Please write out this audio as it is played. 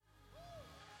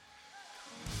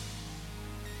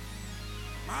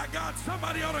My God,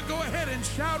 somebody ought to go ahead and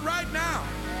shout right now.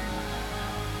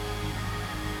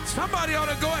 Somebody ought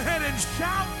to go ahead and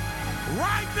shout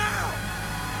right now.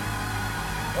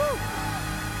 Woo.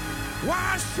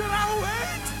 Why should I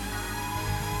wait?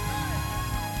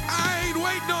 I ain't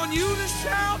waiting on you to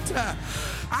shout.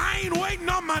 I ain't waiting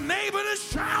on my neighbor to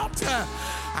shout.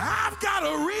 I've got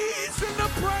a reason to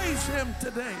praise him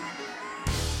today.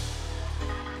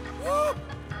 Woo.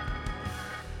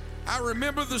 I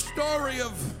remember the story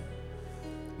of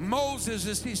Moses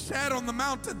as he sat on the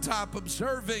mountaintop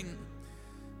observing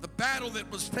the battle that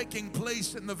was taking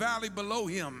place in the valley below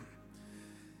him.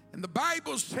 And the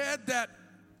Bible said that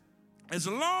as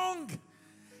long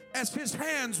as his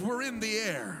hands were in the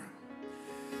air,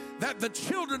 that the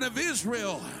children of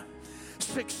Israel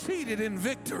succeeded in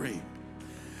victory.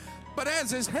 But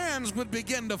as his hands would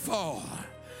begin to fall,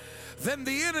 then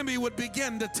the enemy would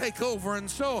begin to take over. And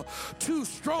so two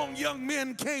strong young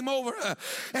men came over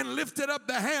and lifted up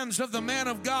the hands of the man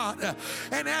of God.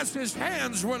 And as his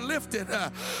hands were lifted,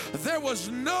 there was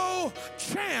no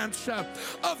chance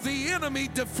of the enemy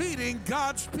defeating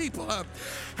God's people.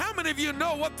 How many of you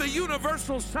know what the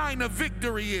universal sign of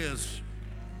victory is?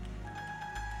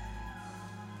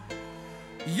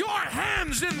 Your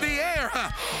hands in the air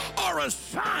are a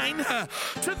sign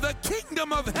to the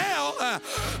kingdom of hell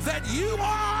that you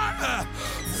are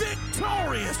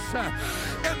victorious.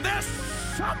 And there's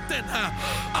something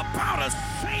about a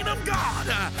saint of God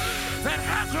that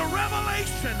has a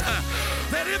revelation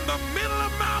that in the middle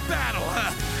of my battle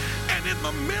and in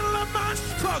the middle of my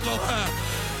struggle,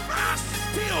 I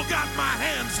still got my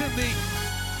hands in the air.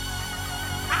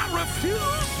 I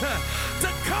refuse to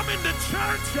come into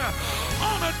church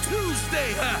on a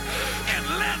Tuesday and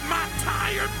let my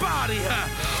tired body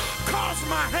cause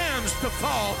my hands to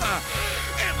fall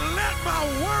and let my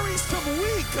worrisome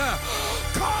week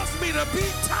cause me to be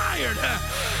tired.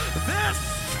 There's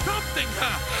something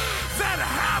that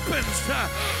happens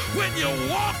when you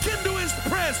walk into his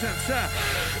presence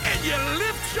and you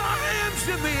lift your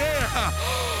hands in the air.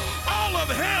 All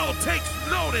of hell takes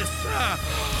notice.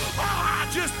 I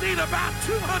just need about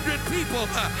 200 people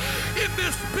in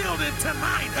this building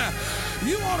tonight.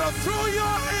 You ought to throw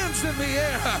your hands in the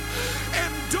air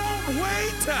and don't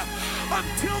wait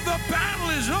until the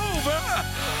battle is over.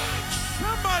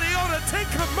 Somebody ought to take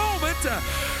a moment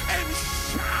and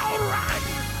shout right.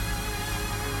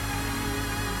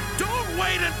 Don't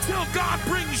wait until God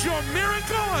brings your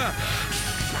miracle.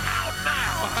 Shout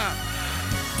now.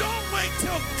 Don't wait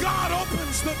till God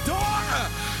opens the door.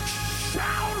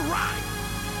 Shout right.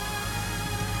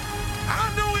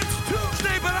 I know it's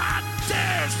Tuesday, but I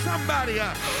dare somebody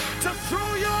to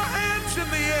throw your hands in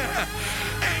the air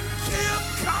and give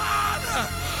God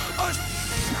a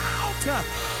shout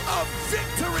of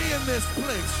victory in this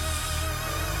place.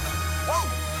 Woo.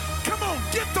 Come on,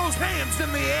 get those hands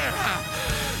in the air.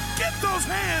 Get those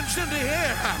hands in the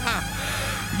air.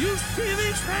 You see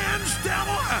these hands,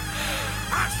 devil?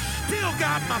 I still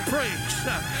got my praise.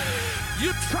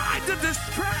 You tried to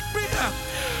distract me,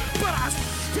 but I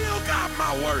still got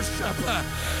my worship.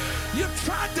 You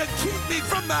tried to keep me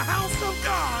from the house of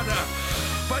God,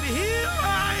 but here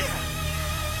I am.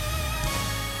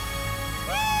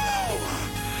 Oh,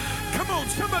 come on,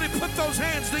 somebody put those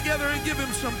hands together and give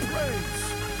him some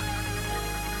praise.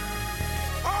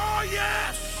 Oh,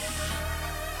 yes.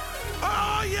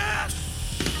 Oh, yes.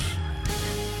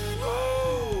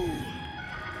 Oh,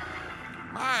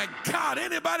 my God.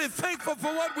 Anybody thankful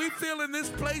for what we feel in this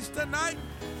place tonight?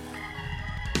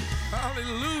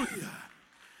 Hallelujah.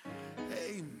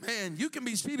 Amen. You can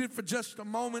be seated for just a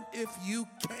moment if you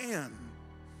can.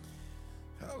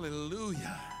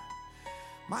 Hallelujah.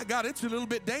 My God, it's a little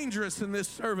bit dangerous in this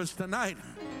service tonight.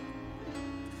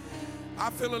 I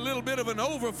feel a little bit of an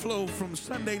overflow from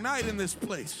Sunday night in this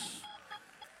place.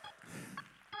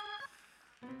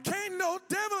 Can't no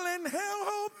devil in hell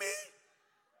hold me.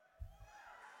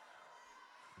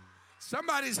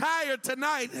 Somebody's hired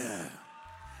tonight.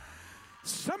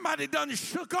 Somebody done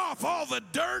shook off all the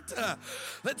dirt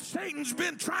that Satan's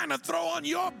been trying to throw on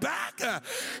your back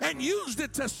and used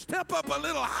it to step up a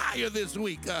little higher this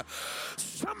week.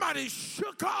 Somebody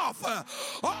shook off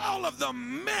all of the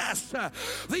mess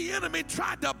the enemy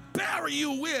tried to bury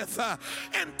you with.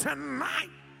 And tonight,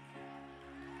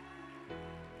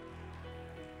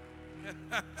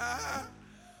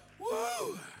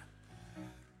 woo,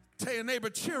 tell your neighbor,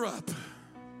 cheer up.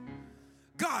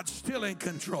 God's still in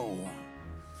control.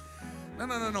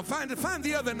 No. Find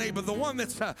the other neighbor, the one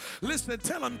that's listening.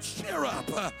 Tell him, cheer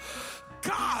up.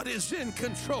 God is in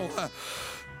control.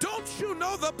 Don't you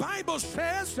know the Bible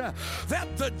says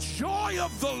that the joy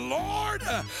of the Lord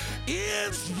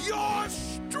is your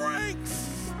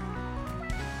strength?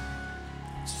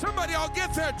 Somebody will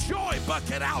get their joy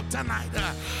bucket out tonight.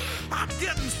 I'm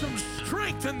getting some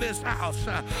strength in this house.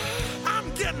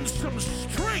 I'm getting some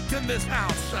strength in this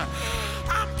house.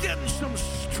 I'm getting some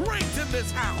strength in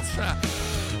this house.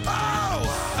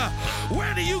 Oh,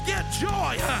 where do you get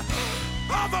joy?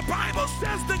 Oh, the Bible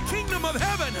says the kingdom of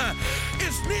heaven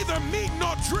is neither meat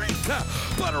nor drink,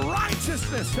 but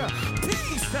righteousness,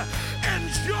 peace,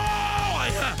 and joy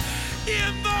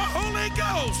in the Holy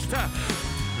Ghost.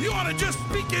 You ought to just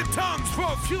speak in tongues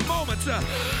for a few moments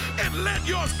and let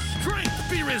your strength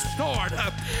be restored.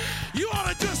 You ought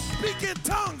to just speak in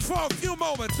tongues for a few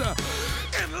moments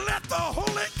and let the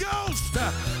Holy Ghost.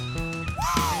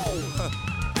 Whoa!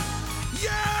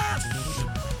 Yes!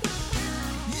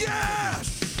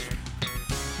 Yes!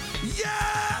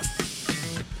 Yes!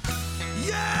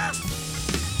 Yes!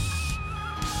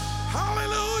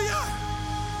 Hallelujah!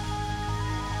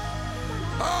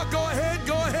 Oh, go ahead,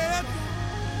 go ahead.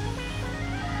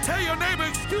 Tell your neighbor,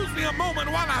 excuse me a moment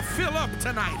while I fill up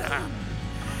tonight.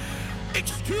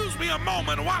 Excuse me a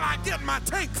moment while I get my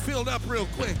tank filled up real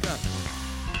quick.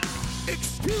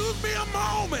 Excuse me a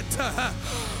moment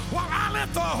while I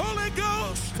let the Holy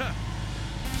Ghost.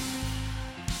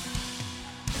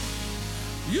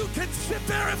 You can sit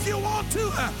there if you want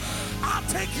to. I'll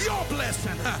take your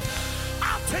blessing.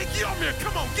 I'll take your miracle.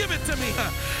 Come on, give it to me.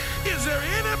 Is there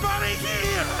anybody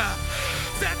here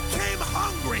that came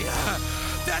hungry?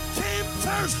 That came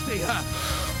thirsty,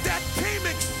 that came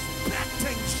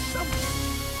expecting something?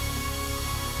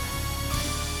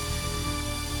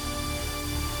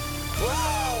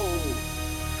 Whoa!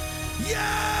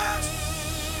 Yes!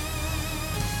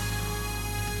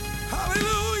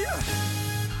 Hallelujah!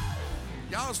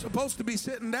 Y'all supposed to be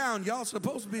sitting down. Y'all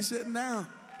supposed to be sitting down.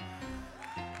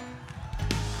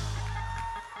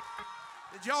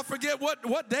 Did y'all forget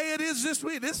what day it is this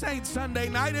week? This ain't Sunday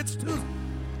night, it's Tuesday.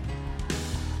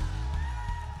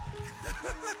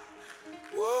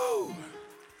 Woo!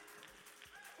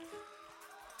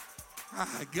 My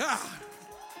God.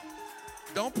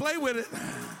 Don't play with it.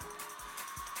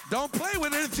 Don't play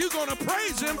with it. If you're going to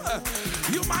praise him,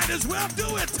 you might as well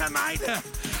do it tonight.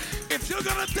 If you're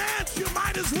going to dance, you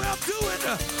might as well do it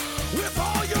with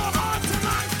all your heart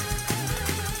tonight.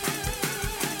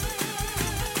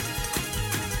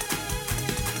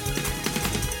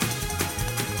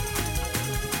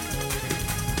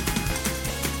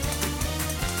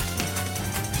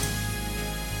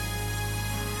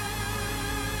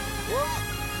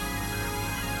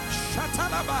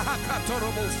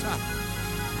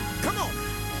 Come on.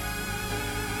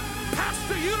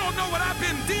 Pastor, you don't know what I've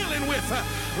been dealing with.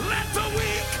 Let the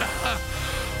weak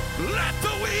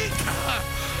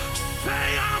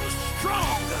say I'm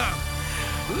strong.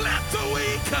 Let the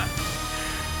weak.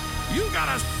 You got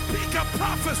to speak a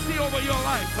prophecy over your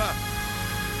life.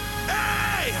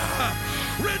 Hey,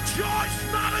 rejoice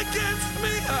not against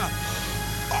me,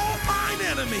 oh mine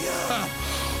enemy.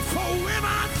 For when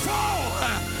I fall,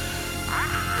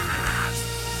 I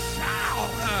shall.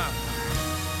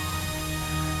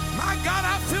 My God,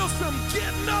 I feel some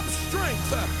getting up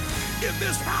strength in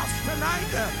this house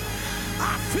tonight.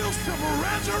 I feel some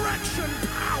resurrection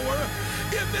power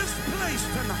in this place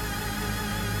tonight.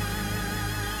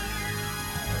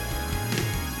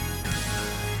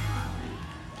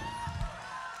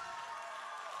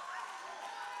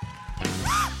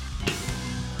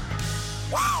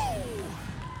 Wow!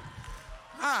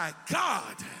 My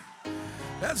God,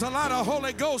 there's a lot of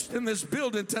Holy Ghost in this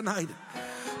building tonight.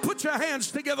 Put your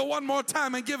hands together one more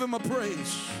time and give him a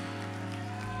praise.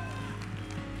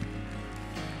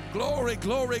 Glory,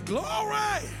 glory,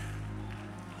 glory.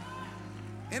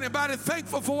 Anybody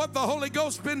thankful for what the Holy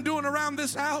Ghost's been doing around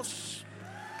this house?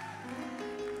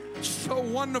 So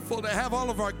wonderful to have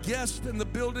all of our guests in the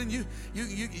building. You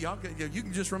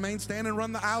can just remain standing,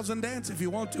 run the aisles and dance if you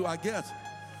want to, I guess.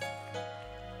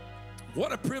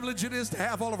 What a privilege it is to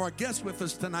have all of our guests with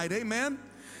us tonight. Amen.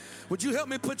 Would you help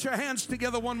me put your hands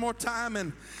together one more time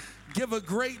and give a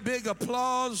great big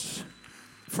applause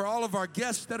for all of our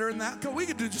guests that are in that? We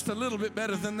could do just a little bit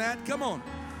better than that. Come on.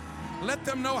 Let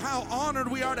them know how honored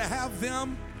we are to have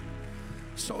them.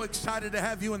 So excited to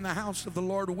have you in the house of the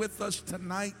Lord with us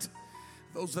tonight.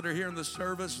 Those that are here in the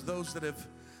service, those that have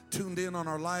tuned in on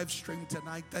our live stream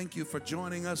tonight, thank you for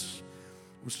joining us.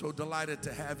 We're so delighted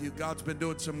to have you. God's been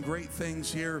doing some great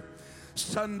things here.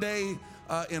 Sunday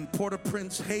in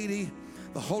Port-au-Prince, Haiti,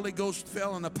 the Holy Ghost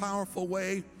fell in a powerful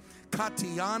way.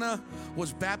 Katiana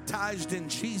was baptized in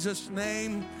Jesus'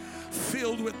 name,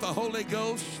 filled with the Holy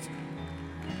Ghost.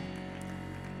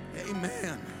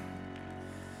 Amen.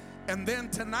 And then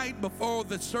tonight, before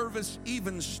the service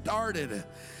even started,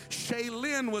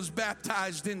 Shaylin was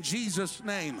baptized in Jesus'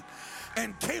 name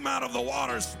and came out of the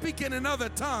water speaking in other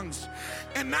tongues.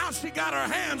 And now she got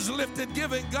her hands lifted,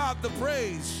 giving God the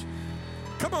praise.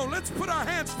 Come on, let's put our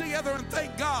hands together and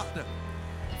thank God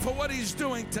for what he's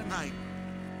doing tonight.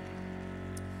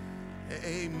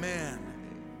 Amen.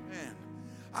 Amen.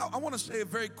 I want to say a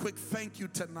very quick thank you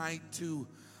tonight to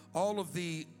all of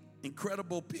the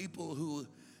incredible people who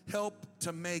help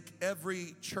to make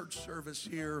every church service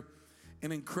here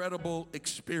an incredible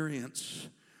experience.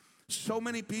 So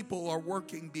many people are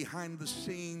working behind the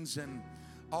scenes and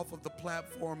off of the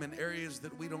platform in areas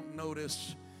that we don't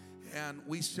notice, and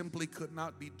we simply could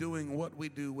not be doing what we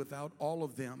do without all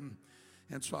of them.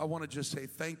 And so I want to just say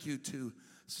thank you to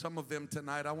some of them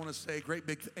tonight. I want to say a great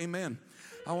big amen.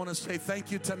 I want to say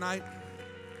thank you tonight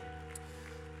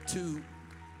to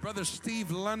Brother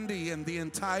Steve Lundy and the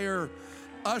entire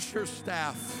usher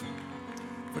staff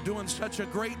for doing such a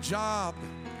great job.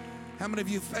 How many of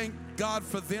you thank God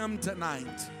for them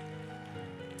tonight?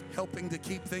 Helping to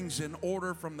keep things in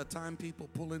order from the time people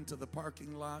pull into the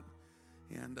parking lot.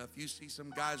 And if you see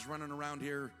some guys running around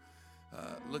here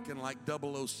looking like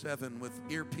 007 with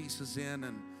earpieces in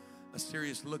and a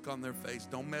serious look on their face,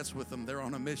 don't mess with them. They're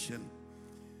on a mission.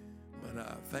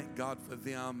 But thank God for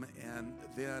them. And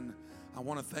then I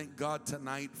want to thank God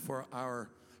tonight for our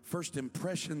First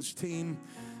Impressions team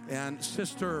and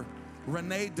Sister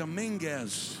Renee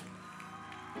Dominguez,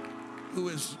 who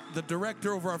is the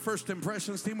director over our First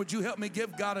Impressions team. Would you help me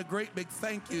give God a great big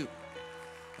thank you,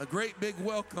 a great big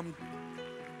welcome.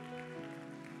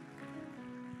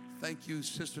 Thank you,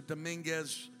 Sister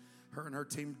Dominguez. Her and her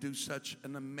team do such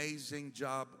an amazing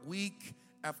job week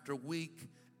after week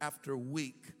after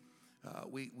week.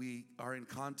 We are in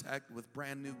contact with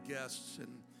brand new guests and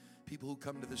people who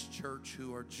come to this church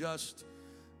who are just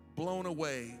blown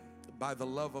away by the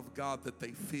love of God that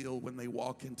they feel when they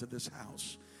walk into this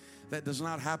house. That does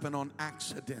not happen on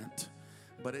accident,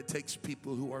 but it takes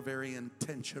people who are very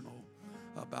intentional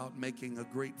about making a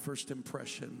great first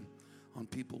impression on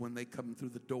people when they come through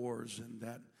the doors. And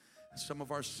that some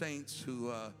of our saints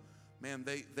who,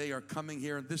 they are coming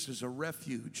here, and this is a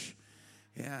refuge.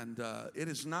 And it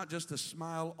is not just a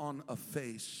smile on a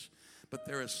face, but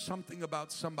there is something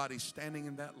about somebody standing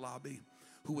in that lobby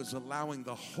who is allowing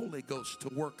the Holy Ghost to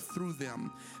work through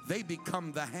them. They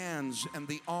become the hands and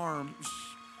the arms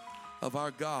of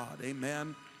our God.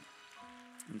 Amen.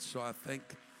 And so I thank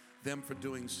them for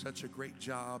doing such a great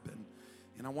job.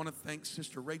 And I want to thank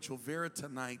Sister Rachel Vera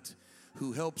tonight,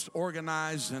 who helps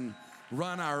organize and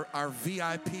run our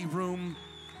VIP room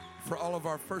for all of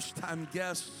our first-time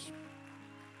guests.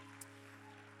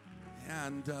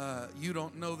 And you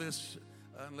don't know this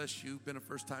unless you've been a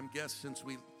first-time guest since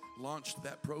we launched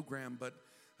that program, but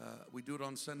we do it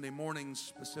on Sunday mornings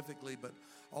specifically. But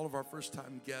all of our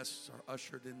first-time guests are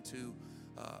ushered into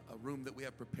a room that we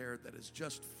have prepared that is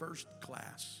just first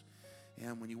class.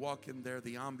 And when you walk in there,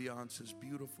 the ambiance is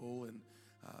beautiful, and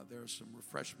there are some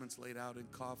refreshments laid out in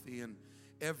coffee. And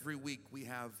every week we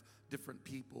have different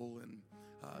people and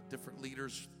different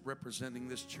leaders representing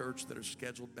this church that are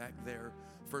scheduled back there.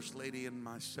 First Lady and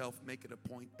myself make it a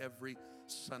point every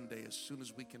Sunday, as soon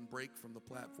as we can break from the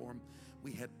platform,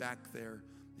 we head back there,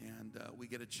 and we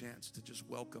get a chance to just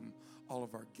welcome all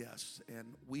of our guests.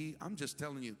 And I'm just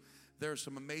telling you, there are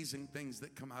some amazing things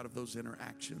that come out of those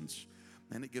interactions,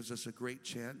 and it gives us a great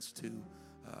chance to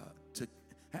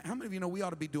how many of you know we ought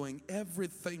to be doing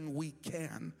everything we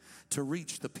can to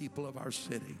reach the people of our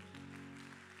city?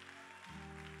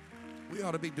 We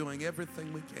ought to be doing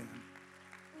everything we can.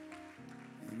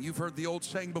 And you've heard the old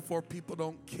saying before, people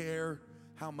don't care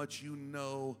how much you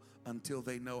know until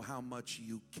they know how much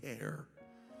you care.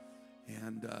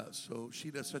 And so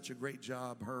she does such a great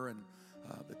job, her and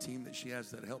the team that she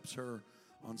has that helps her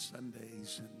on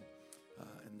Sundays.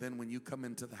 And then when you come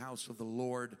into the house of the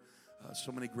Lord,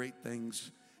 so many great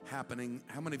things happening.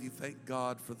 How many of you thank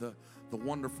God for the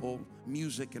wonderful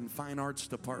music and fine arts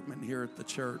department here at the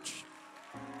church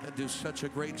that do such a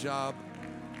great job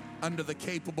under the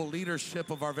capable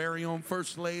leadership of our very own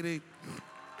First Lady?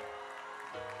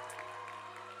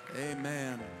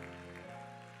 Amen.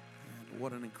 And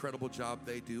what an incredible job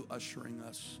they do ushering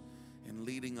us and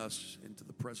leading us into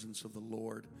the presence of the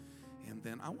Lord. And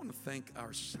then I want to thank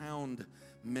our sound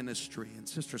ministry and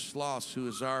Sister Sloss, who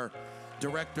is our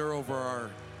director over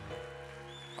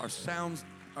our sound,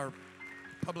 our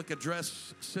public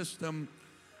address system.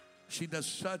 She does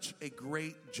such a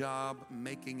great job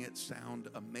making it sound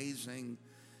amazing.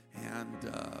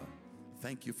 And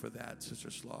thank you for that, Sister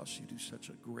Sloss. You do such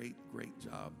a great, great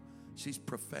job She's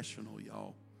professional,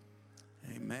 y'all.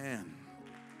 Amen.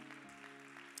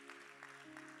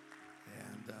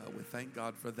 And we thank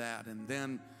God for that. And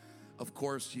then, of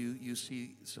course, you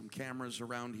see some cameras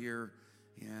around here.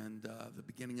 And the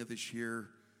beginning of this year,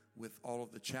 with all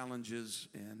of the challenges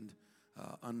and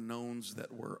unknowns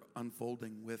that were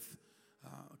unfolding with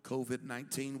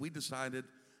COVID-19, we decided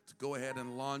to go ahead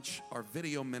and launch our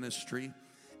video ministry.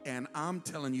 And I'm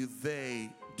telling you, they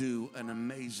do an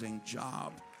amazing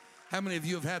job. How many of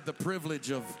you have had the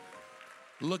privilege of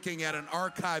looking at an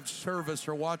archived service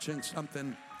or watching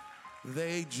something?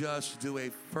 They just do a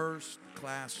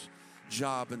first-class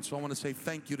job. And so I want to say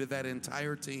thank you to that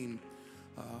entire team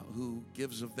who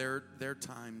gives of their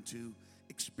time to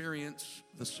experience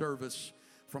the service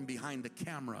from behind the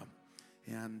camera.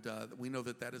 And we know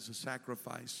that that is a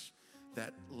sacrifice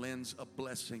that lends a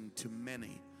blessing to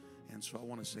many. And so I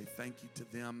want to say thank you to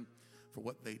them for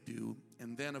what they do.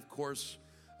 And then, of course,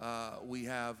 we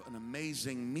have an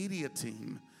amazing media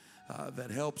team that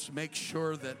helps make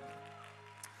sure that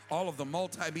all of the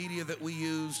multimedia that we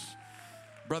use.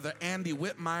 Brother Andy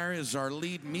Whitmire is our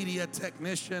lead media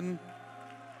technician.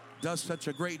 Does such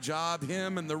a great job.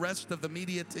 Him and the rest of the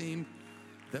media team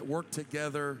that work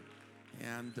together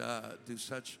and do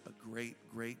such a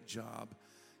great job.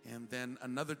 And then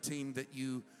another team that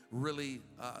you really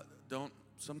don't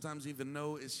sometimes even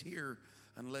know is here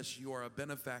unless you are a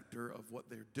benefactor of what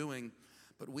they're doing.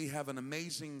 But we have an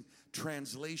amazing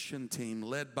translation team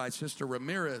led by Sister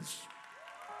Ramirez.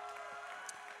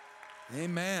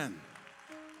 Amen.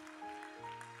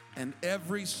 And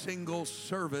every single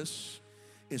service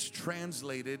is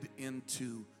translated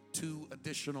into 2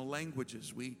 additional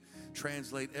languages. We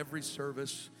translate every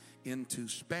service into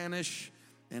Spanish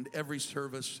and every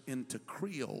service into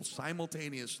Creole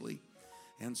simultaneously.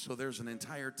 And so there's an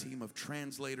entire team of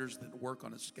translators that work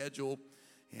on a schedule.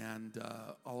 And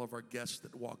all of our guests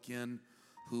that walk in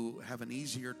who have an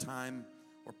easier time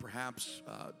or perhaps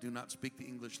do not speak the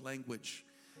English language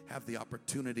have the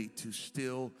opportunity to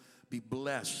still be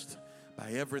blessed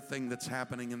by everything that's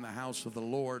happening in the house of the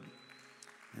Lord.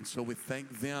 And so we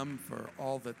thank them for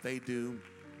all that they do.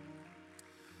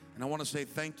 And I want to say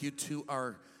thank you to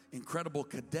our incredible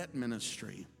cadet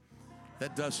ministry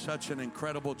that does such an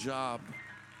incredible job.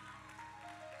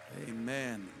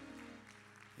 Amen.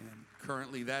 And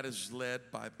currently that is led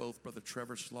by both Brother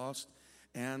Trevor Slost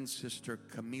and Sister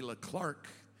Camila Clark.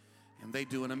 And they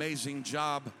do an amazing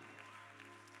job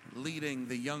leading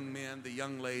the young men, the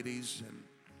young ladies, and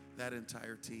that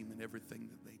entire team and everything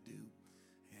that they do.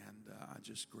 And I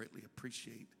just greatly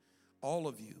appreciate all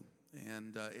of you.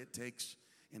 And it takes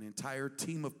an entire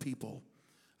team of people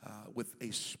with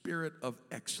a spirit of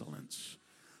excellence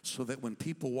so that when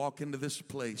people walk into this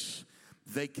place,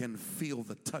 they can feel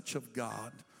the touch of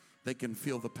God. They can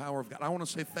feel the power of God. I want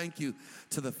to say thank you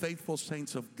to the faithful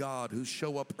saints of God who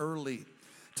show up early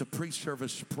to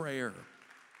pre-service prayer.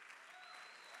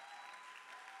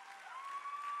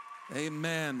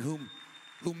 Amen.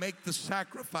 Who make the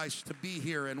sacrifice to be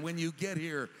here. And when you get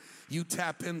here, you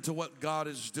tap into what God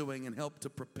is doing and help to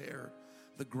prepare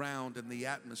the ground and the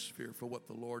atmosphere for what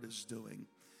the Lord is doing.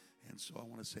 And so I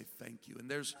want to say thank you. And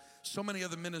there's so many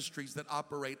other ministries that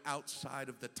operate outside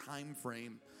of the time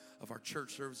frame of our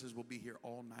church services. We'll be here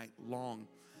all night long.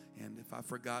 And if I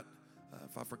forgot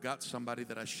somebody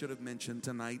that I should have mentioned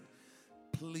tonight,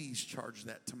 please charge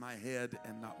that to my head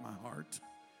and not my heart.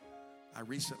 I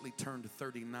recently turned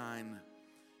 39,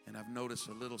 and I've noticed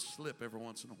a little slip every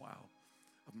once in a while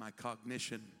of my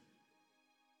cognition.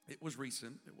 It was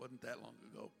recent. It wasn't that long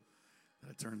ago that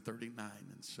I turned 39,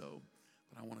 and so,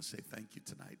 but I want to say thank you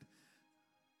tonight.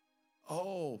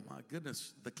 Oh, my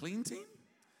goodness. The clean team?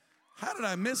 How did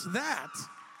I miss that?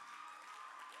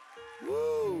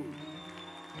 Woo!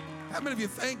 How many of you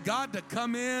thank God to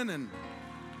come in and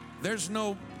there's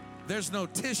no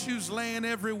tissues laying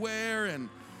everywhere and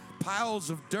piles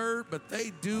of dirt, but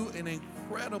they do an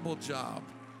incredible job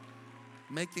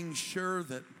making sure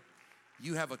that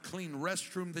you have a clean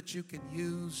restroom that you can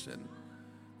use and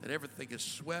that everything is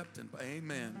swept. And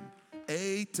amen.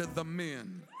 A to the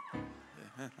men.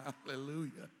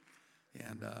 Hallelujah.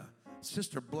 And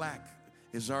Sister Black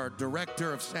is our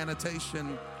director of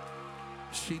sanitation.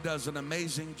 She does an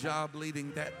amazing job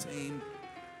leading that team.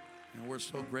 And we're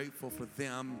so grateful for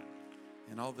them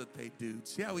and all that they do.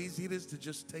 See how easy it is to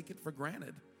just take it for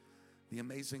granted, the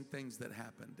amazing things that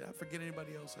happen. Did I forget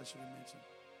anybody else I should have mentioned?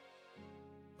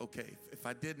 Okay, if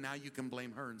I did, now you can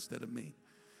blame her instead of me.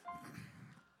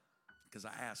 Because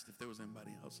I asked if there was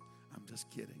anybody else. I'm just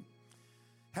kidding.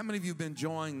 How many of you have been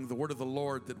enjoying the word of the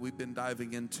Lord that we've been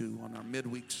diving into on our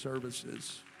midweek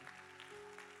services?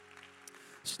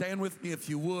 Stand with me if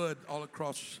you would, all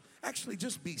across. Actually,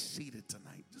 just be seated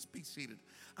tonight. Just be seated.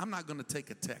 I'm not going to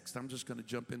take a text. I'm just going to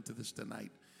jump into this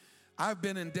tonight. I've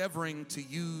been endeavoring to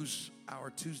use our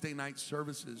Tuesday night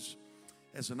services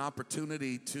as an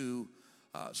opportunity to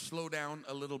slow down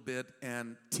a little bit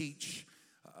and teach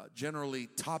generally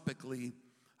topically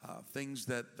things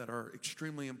that are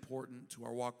extremely important to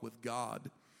our walk with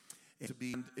God.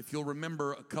 If you'll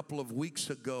remember, a couple of weeks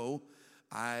ago,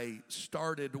 I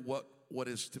started what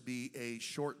is to be a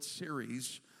short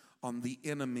series on the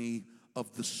enemy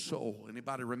of the soul.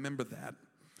 Anybody remember that?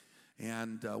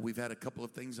 And we've had a couple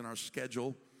of things in our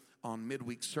schedule on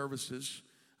midweek services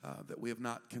that we have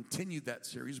not continued that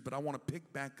series, but I want to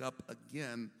pick back up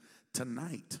again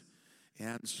tonight.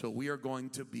 And so we are going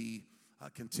to be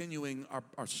continuing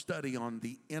our study on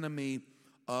the enemy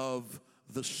of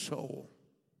the soul.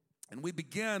 And we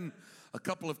began a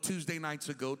couple of Tuesday nights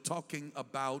ago talking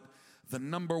about the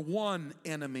number one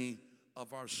enemy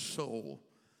of our soul.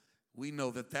 We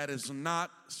know that that is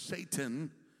not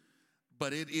Satan,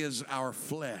 but it is our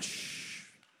flesh.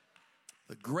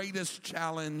 The greatest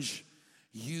challenge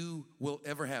you will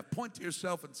ever have. Point to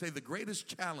yourself and say, the greatest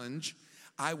challenge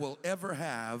I will ever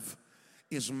have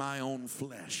is my own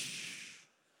flesh.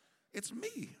 It's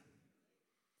me.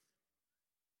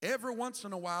 Every once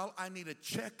in a while, I need a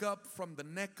checkup from the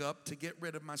neck up to get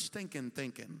rid of my stinking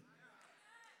thinking.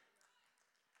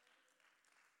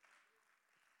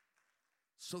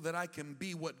 So that I can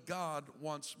be what God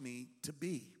wants me to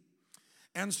be.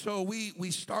 And so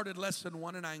we started lesson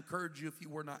 1, and I encourage you, if you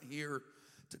were not here,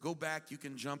 to go back. You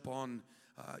can jump on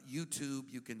YouTube,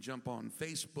 you can jump on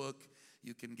Facebook,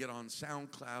 you can get on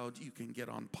SoundCloud, you can get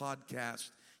on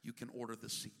podcast, you can order the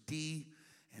CD,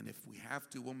 and if we have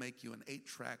to, we'll make you an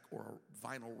 8-track or a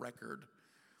vinyl record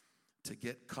to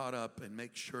get caught up and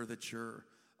make sure that you're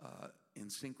in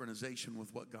synchronization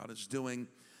with what God is doing.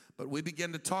 But we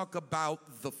begin to talk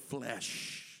about the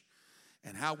flesh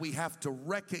and how we have to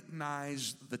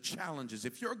recognize the challenges.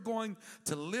 If you're going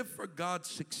to live for God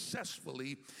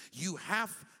successfully, you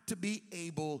have to be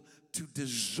able to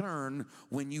discern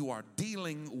when you are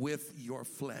dealing with your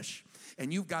flesh.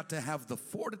 And you've got to have the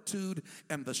fortitude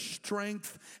and the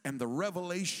strength and the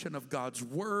revelation of God's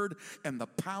word and the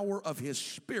power of his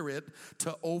spirit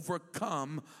to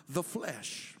overcome the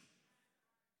flesh.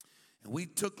 And we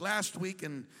took last week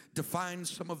and defined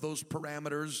some of those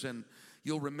parameters, and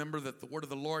you'll remember that the word of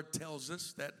the Lord tells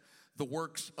us that the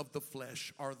works of the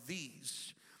flesh are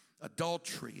these: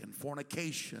 adultery and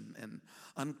fornication and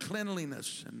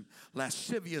uncleanliness and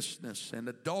lasciviousness and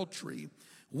adultery,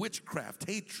 witchcraft,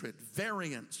 hatred,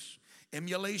 variance,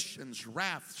 emulations,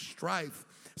 wrath, strife,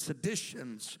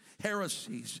 seditions,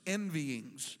 heresies,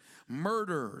 envyings,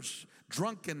 murders,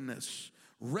 drunkenness,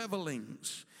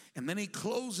 revelings. And then he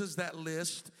closes that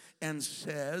list and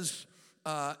says,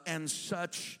 and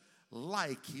such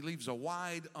like. He leaves a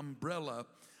wide umbrella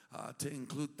to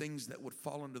include things that would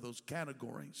fall into those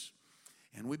categories.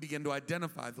 And we begin to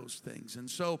identify those things. And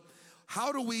so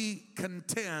how do we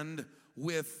contend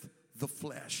with the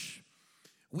flesh?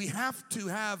 We have to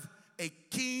have a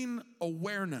keen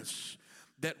awareness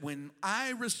that when I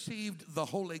received the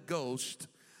Holy Ghost,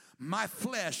 my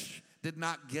flesh did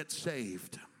not get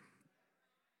saved.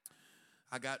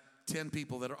 I got 10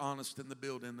 people that are honest in the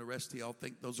building. The rest of y'all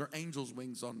think those are angels'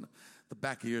 wings on the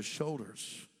back of your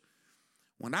shoulders.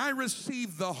 When I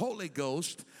receive the Holy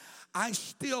Ghost, I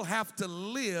still have to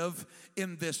live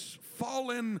in this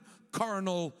fallen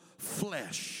carnal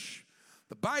flesh.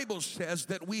 The Bible says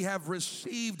that we have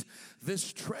received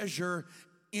this treasure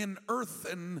in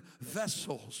earthen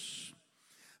vessels.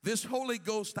 This Holy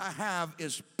Ghost I have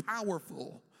is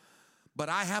powerful, but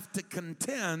I have to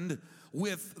contend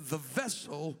with the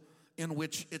vessel in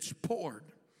which it's poured.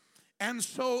 And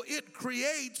so it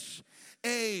creates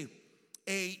a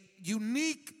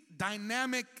unique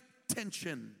dynamic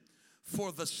tension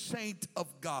for the saint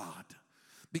of God,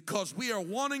 because we are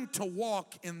wanting to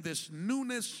walk in this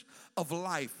newness of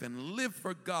life and live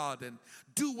for God and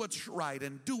do what's right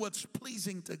and do what's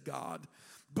pleasing to God.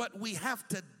 But we have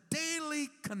to daily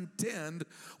contend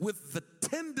with the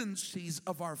tendencies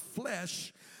of our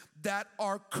flesh that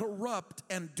are corrupt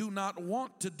and do not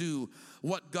want to do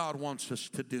what God wants us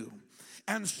to do.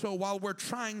 And so while we're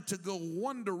trying to go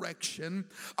one direction,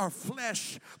 our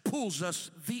flesh pulls us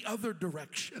the other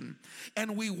direction.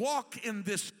 And we walk in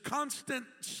this constant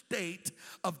state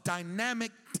of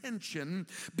dynamic tension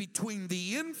between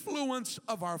the influence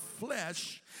of our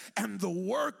flesh and the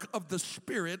work of the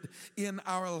Spirit in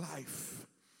our life.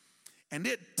 And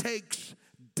it takes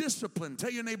discipline.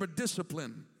 Tell your neighbor,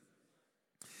 discipline.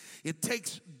 It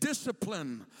takes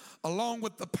discipline along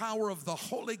with the power of the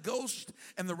Holy Ghost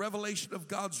and the revelation of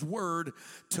God's word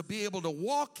to be able to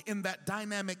walk in that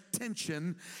dynamic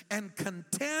tension and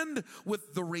contend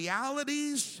with the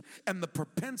realities and the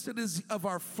propensities of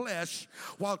our flesh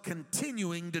while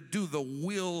continuing to do the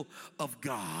will of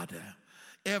God.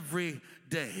 Every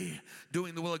day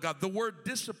doing the will of God. The word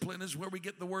discipline is where we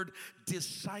get the word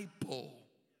disciple.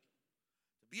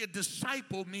 Be a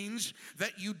disciple means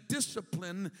that you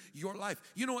discipline your life.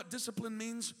 You know what discipline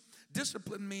means?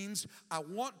 Discipline means I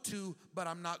want to, but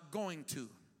I'm not going to.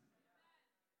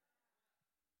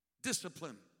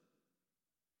 Discipline.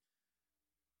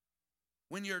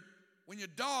 When your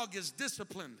dog is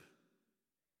disciplined,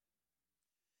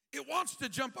 it wants to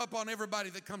jump up on everybody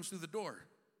that comes through the door.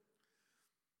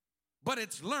 But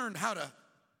it's learned how to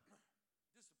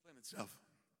discipline itself.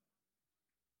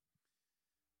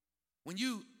 When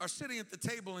you are sitting at the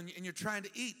table and you're trying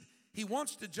to eat, he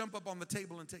wants to jump up on the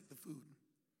table and take the food.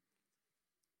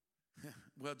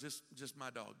 Well, just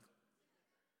my dog.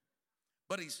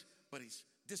 But he's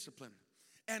disciplined.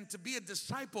 And to be a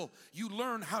disciple, you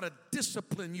learn how to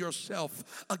discipline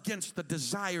yourself against the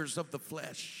desires of the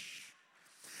flesh.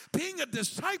 Being a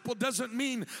disciple doesn't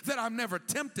mean that I'm never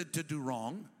tempted to do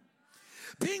wrong.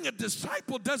 Being a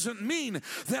disciple doesn't mean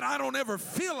that I don't ever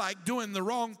feel like doing the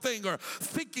wrong thing or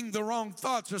thinking the wrong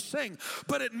thoughts or saying,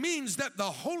 but it means that the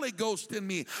Holy Ghost in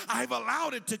me, I've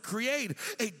allowed it to create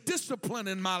a discipline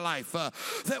in my life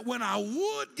that when I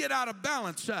would get out of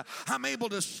balance, I'm able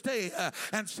to stay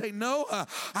and say, no,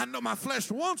 I know my flesh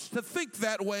wants to think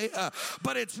that way,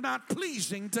 but it's not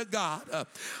pleasing to God.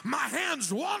 My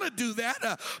hands want to do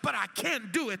that, but I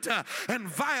can't do it and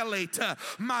violate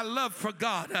my love for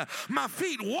God. My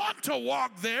feet want to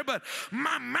walk there, but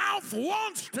my mouth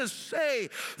wants to say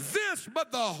this,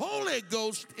 but the Holy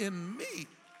Ghost in me.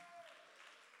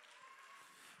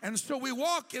 And so we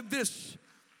walk in this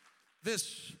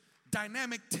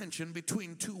dynamic tension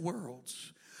between two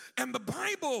worlds. And the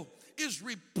Bible is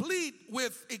replete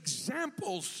with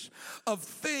examples of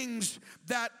things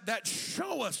that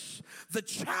show us the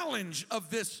challenge of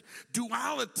this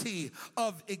duality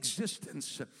of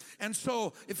existence. And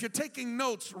so if you're taking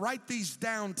notes, write these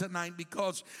down tonight,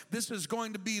 because this is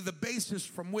going to be the basis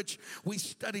from which we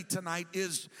study tonight,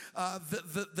 is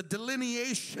the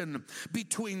delineation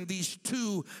between these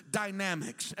two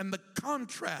dynamics and the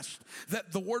contrast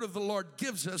that the word of the Lord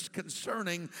gives us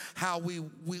concerning how we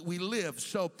live.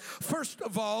 So first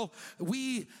of all,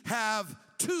 we have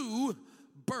two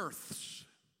births.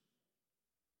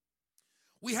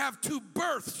 We have two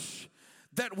births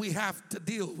that we have to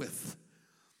deal with.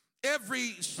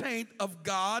 Every saint of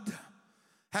God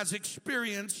has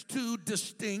experienced two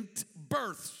distinct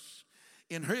births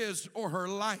in his or her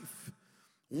life.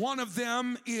 One of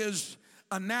them is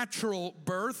a natural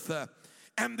birth,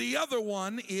 and the other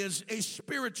one is a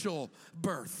spiritual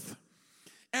birth.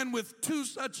 And with two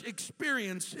such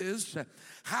experiences,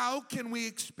 how can we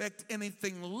expect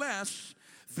anything less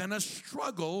than a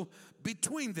struggle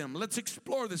between them? Let's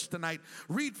explore this tonight.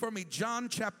 Read for me John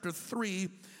chapter 3,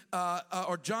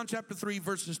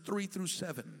 verses 3 through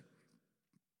 7.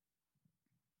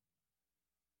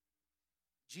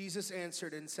 Jesus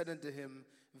answered and said unto him,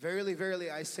 Verily, verily,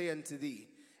 I say unto thee,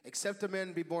 except a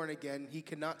man be born again, he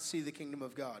cannot see the kingdom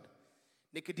of God.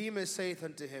 Nicodemus saith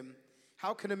unto him,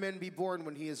 How can a man be born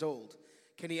when he is old?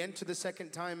 Can he enter the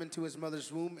second time into his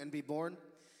mother's womb and be born?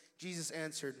 Jesus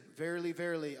answered, Verily,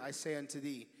 verily, I say unto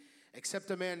thee,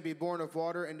 except a man be born of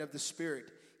water and of the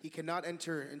Spirit, he cannot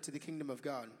enter into the kingdom of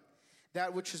God.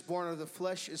 That which is born of the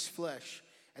flesh is flesh,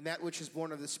 and that which is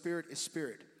born of the Spirit is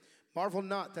spirit. Marvel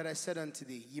not that I said unto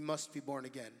thee, Ye must be born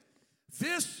again.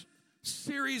 This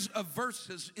series of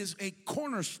verses is a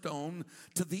cornerstone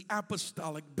to the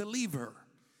apostolic believer.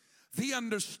 The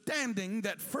understanding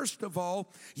that, first of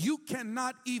all, you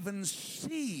cannot even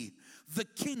see the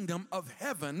kingdom of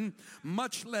heaven,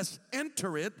 much less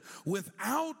enter it,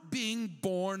 without being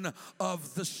born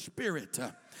of the Spirit.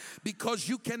 Because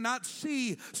you cannot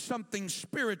see something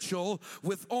spiritual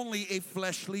with only a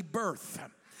fleshly birth.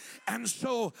 And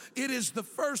so it is the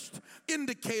first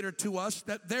indicator to us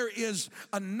that there is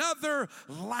another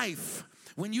life.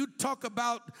 When you talk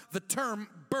about the term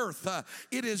birth,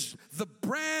 it is the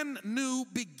brand new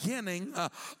beginning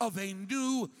of a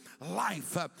new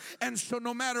life. And so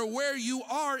no matter where you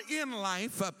are in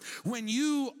life, when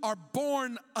you are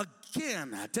born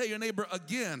again, tell your neighbor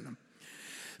again,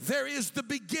 there is the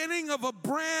beginning of a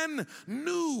brand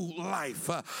new life,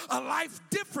 a life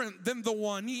different than the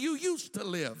one you used to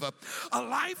live, a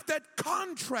life that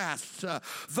contrasts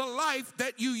the life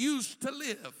that you used to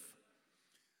live.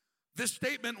 This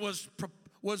statement was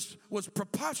was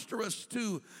preposterous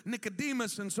to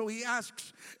Nicodemus, and so he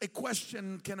asks a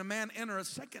question: can a man enter a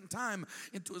second time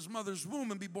into his mother's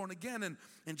womb and be born again?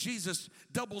 And Jesus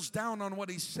doubles down on what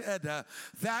he said.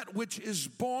 That which is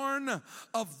born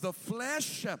of the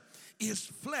flesh is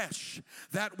flesh.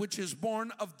 That which is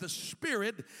born of the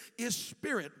Spirit is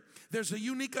spirit. There's a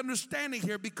unique understanding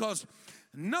here, because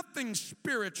nothing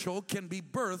spiritual can be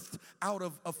birthed out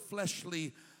of a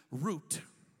fleshly root.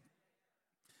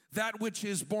 That which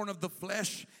is born of the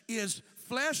flesh is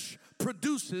flesh,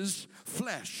 produces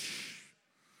flesh.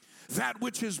 That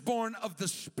which is born of the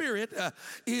Spirit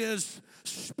is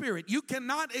spirit. You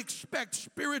cannot expect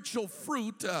spiritual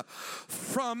fruit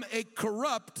from a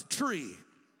corrupt tree.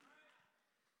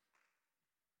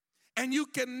 And you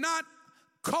cannot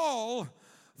call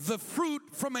the fruit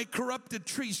from a corrupted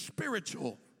tree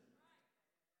spiritual.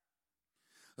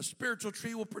 A spiritual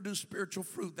tree will produce spiritual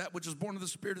fruit. That which is born of the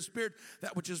Spirit is spirit.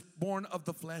 That which is born of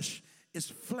the flesh is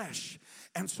flesh.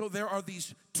 And so there are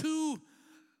these two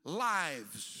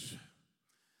lives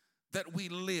that we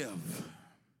live.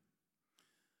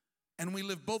 And we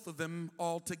live both of them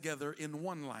all together in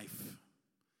one life.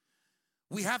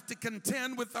 We have to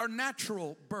contend with our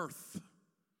natural birth.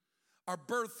 Our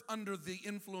birth under the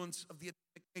influence of the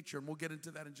Adamic nature. And we'll get into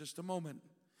that in just a moment.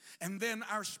 And then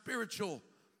our spiritual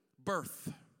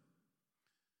birth.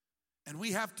 And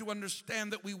we have to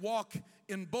understand that we walk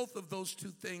in both of those two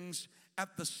things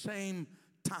at the same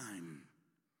time.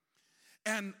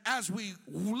 And as we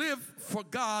live for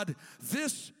God,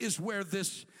 this is where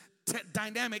this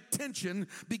dynamic tension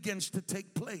begins to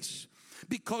take place.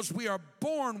 Because we are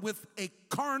born with a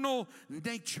carnal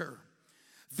nature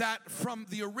that from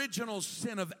the original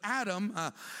sin of Adam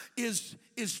is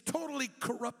totally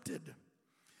corrupted.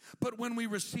 But when we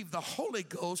receive the Holy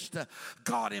Ghost,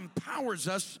 God empowers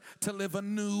us to live a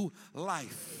new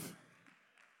life.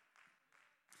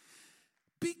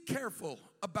 Be careful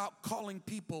about calling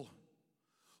people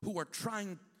who are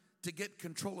trying to get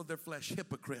control of their flesh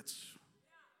hypocrites.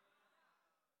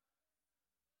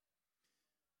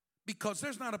 Because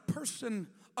there's not a person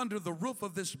under the roof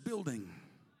of this building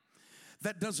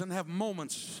that doesn't have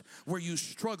moments where you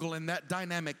struggle in that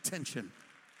dynamic tension.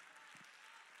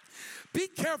 Be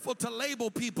careful to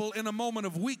label people in a moment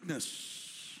of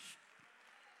weakness,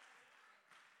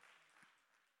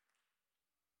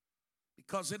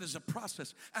 because it is a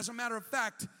process. As a matter of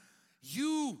fact,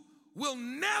 you will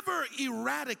never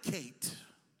eradicate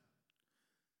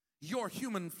your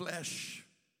human flesh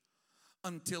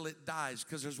until it dies,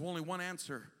 because there's only one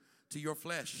answer to your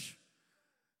flesh.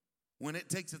 When it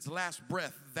takes its last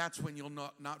breath, that's when you'll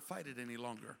not fight it any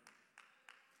longer.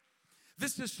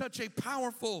 This is such a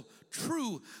powerful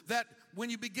truth that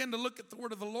when you begin to look at the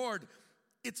word of the Lord,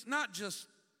 it's not just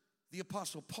the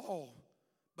Apostle Paul,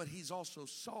 but he's also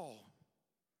Saul.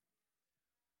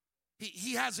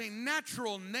 He has a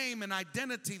natural name and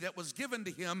identity that was given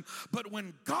to him, but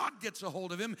when God gets a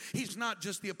hold of him, he's not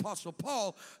just the Apostle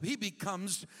Paul. He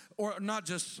becomes, or not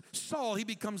just Saul, he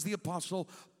becomes the Apostle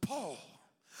Paul.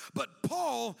 But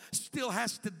Paul still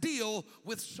has to deal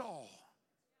with Saul.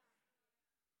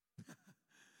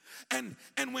 And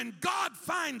when God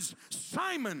finds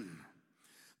Simon,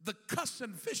 the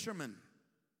cussing fisherman,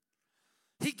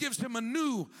 he gives him a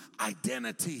new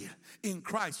identity in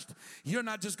Christ. You're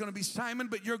not just going to be Simon,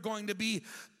 but you're going to be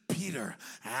Peter.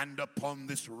 And upon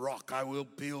this rock I will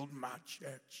build my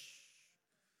church.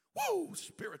 Whoa,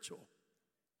 spiritual.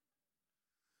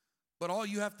 But all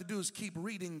you have to do is keep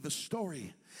reading the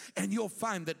story, and you'll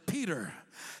find that Peter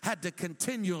had to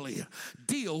continually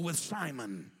deal with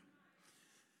Simon.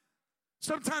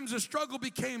 Sometimes the struggle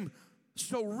became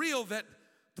so real that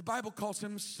the Bible calls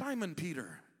him Simon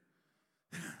Peter.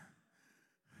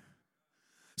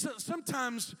 So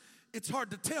sometimes it's hard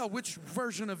to tell which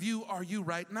version of you are you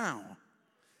right now.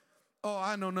 Oh,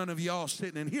 I know none of y'all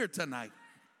sitting in here tonight.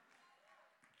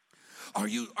 Are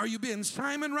you being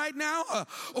Simon right now?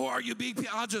 Or are you being,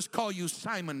 I'll just call you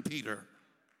Simon Peter.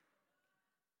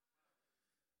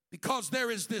 Because there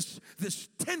is this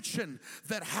tension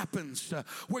that happens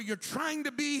where you're trying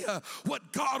to be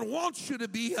what God wants you to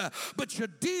be, but you're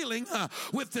dealing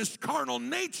with this carnal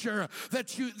nature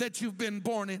that you've been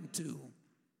born into.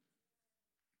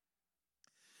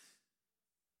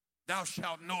 Thou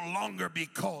shalt no longer be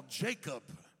called Jacob.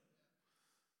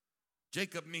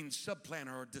 Jacob means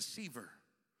supplanter or deceiver.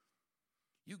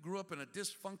 You grew up in a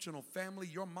dysfunctional family.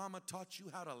 Your mama taught you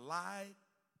how to lie.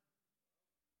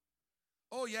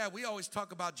 Oh, yeah, we always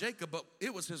talk about Jacob, but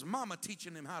it was his mama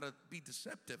teaching him how to be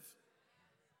deceptive.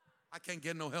 I can't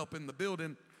get no help in the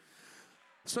building.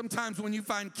 Sometimes when you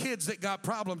find kids that got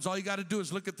problems, all you got to do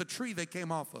is look at the tree they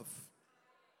came off of.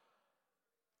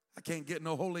 I can't get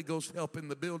no Holy Ghost help in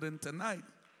the building tonight.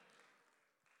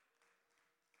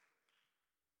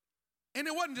 And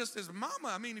it wasn't just his mama.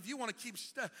 I mean, if you want to keep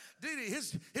stuff,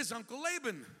 his Uncle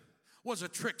Laban was a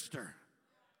trickster.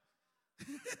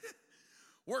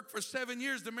 Worked for 7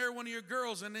 years to marry one of your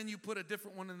girls, and then you put a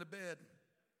different one in the bed.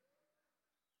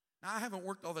 Now, I haven't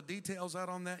worked all the details out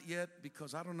on that yet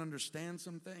because I don't understand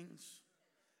some things.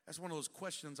 That's one of those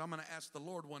questions I'm going to ask the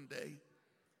Lord one day.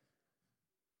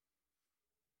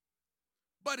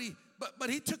 But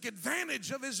he took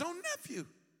advantage of his own nephew.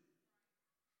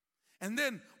 And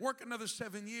then work another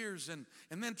 7 years and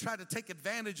then try to take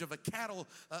advantage of a cattle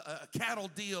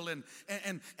deal. And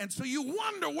so you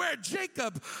wonder where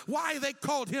Jacob, why they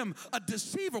called him a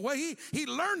deceiver. Well, he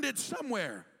learned it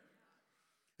somewhere.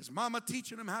 His mama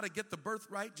teaching him how to get the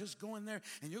birthright. Just go in there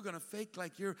and you're going to fake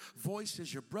like your voice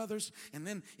is your brother's. And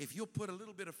then if you'll put a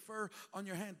little bit of fur on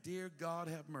your hand, dear God,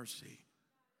 have mercy.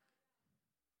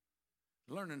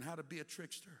 Learning how to be a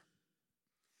trickster.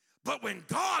 But when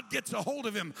God gets a hold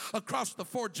of him across the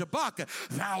ford Jabbok,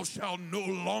 thou shalt no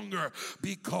longer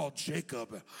be called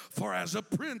Jacob, for as a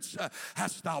prince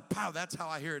hast thou power. That's how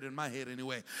I hear it in my head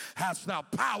anyway. Hast thou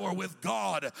power with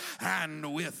God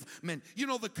and with men. You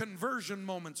know, the conversion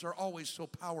moments are always so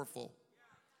powerful.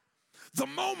 The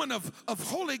moment of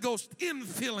Holy Ghost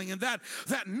infilling and that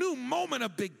new moment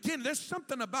of beginning. There's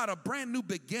something about a brand new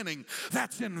beginning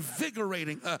that's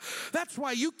invigorating. That's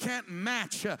why you can't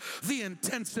match the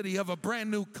intensity of a brand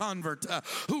new convert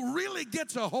who really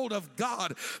gets a hold of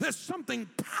God. There's something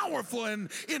powerful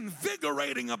and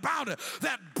invigorating about it.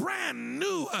 That brand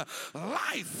new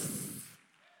life.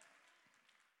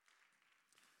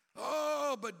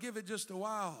 Oh, but give it just a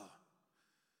while.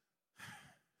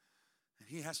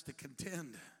 He has to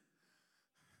contend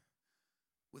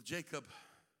with Jacob.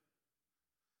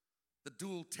 The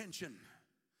dual tension.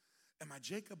 Am I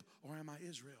Jacob or am I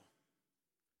Israel?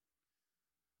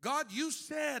 God, you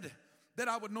said that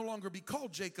I would no longer be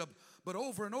called Jacob, but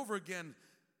over and over again,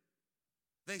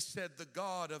 they said the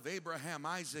God of Abraham,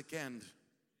 Isaac, and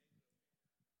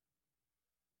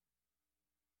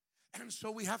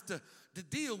so we have to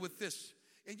deal with this.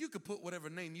 And you could put whatever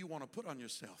name you want to put on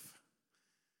yourself.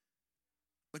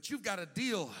 But you've got to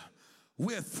deal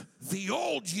with the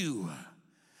old you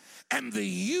and the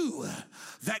you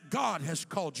that God has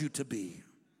called you to be.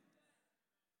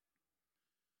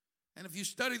 And if you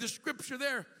study the scripture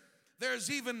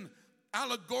there's even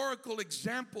allegorical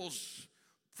examples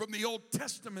from the Old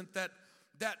Testament that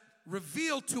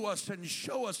reveal to us and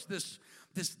show us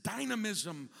this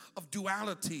dynamism of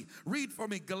duality. Read for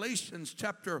me Galatians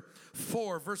chapter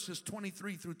 4, verses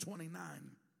 23 through 29.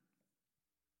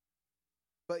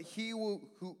 But he who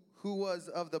was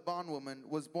of the bondwoman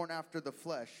was born after the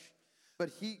flesh, but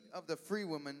he of the free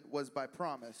woman was by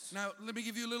promise. Now, let me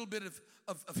give you a little bit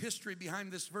of history behind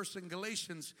this verse in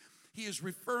Galatians. He is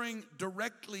referring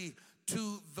directly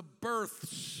to the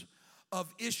births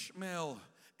of Ishmael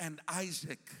and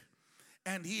Isaac.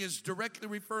 And he is directly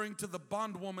referring to the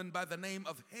bondwoman by the name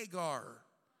of Hagar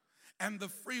and the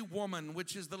free woman,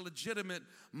 which is the legitimate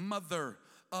mother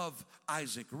of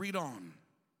Isaac. Read on.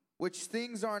 Which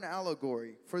things are an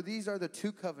allegory, for these are the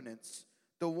two covenants,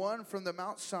 the one from the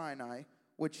Mount Sinai,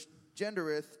 which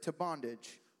gendereth to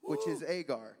bondage, which is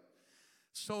Agar.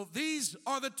 So these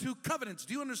are the two covenants.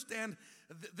 Do you understand?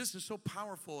 This is so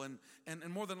powerful, and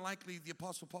more than likely the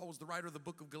Apostle Paul was the writer of the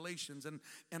book of Galatians,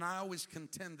 and I always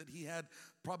contend that he had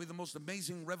probably the most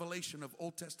amazing revelation of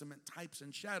Old Testament types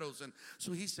and shadows. And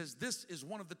so he says this is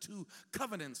one of the two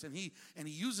covenants, and he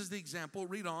uses the example.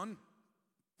 Read on.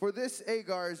 For this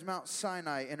Agar is Mount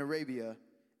Sinai in Arabia,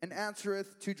 and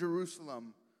answereth to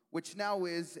Jerusalem, which now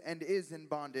is and is in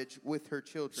bondage with her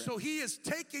children. So he is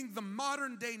taking the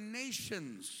modern day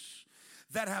nations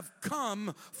that have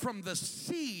come from the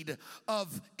seed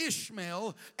of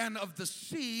Ishmael and of the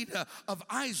seed of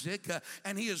Isaac,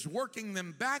 and he is working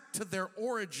them back to their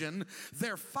origin.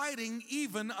 They're fighting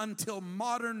even until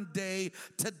modern day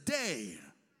today.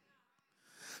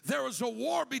 There was a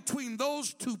war between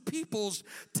those two peoples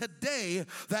today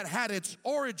that had its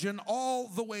origin all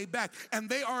the way back. And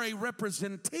they are a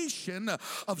representation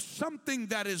of something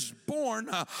that is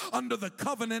born under the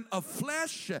covenant of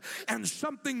flesh and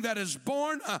something that is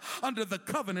born under the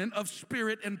covenant of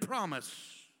spirit and promise.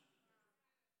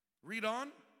 Read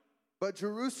on. But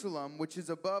Jerusalem, which is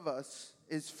above us,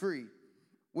 is free,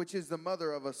 which is the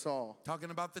mother of us all. Talking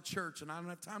about the church, and I don't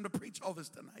have time to preach all this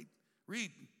tonight.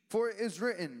 Read. For it is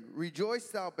written, rejoice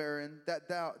thou barren,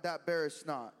 that bearest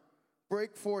not.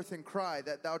 Break forth and cry,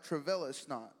 that thou travailest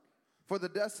not. For the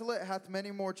desolate hath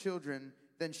many more children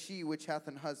than she which hath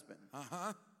an husband.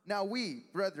 Now we,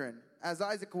 brethren, as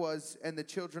Isaac was, and the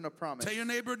children of promise. Tell your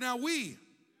neighbor, now we.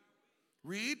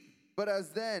 Read. But as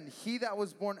then he that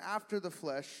was born after the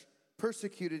flesh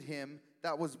persecuted him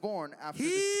that was born after the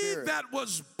He spirit. that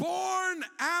was born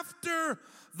after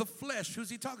the flesh. Who's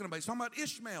he talking about? He's talking about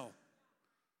Ishmael,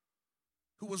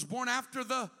 who was born after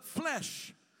the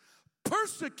flesh.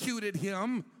 Persecuted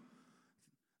him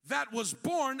that was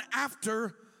born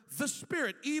after the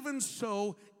spirit. Even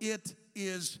so it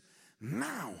is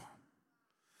now.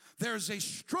 There's a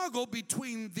struggle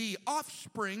between the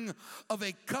offspring of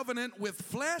a covenant with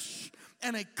flesh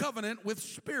and a covenant with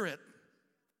spirit.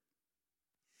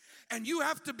 And you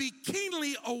have to be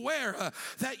keenly aware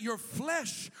that your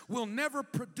flesh will never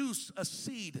produce a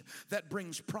seed that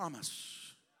brings promise.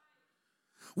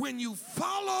 When you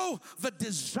follow the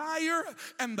desire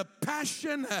and the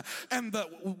passion and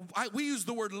we use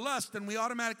the word lust and we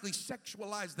automatically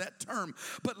sexualize that term.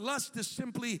 But lust is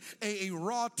simply a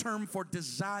raw term for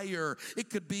desire. It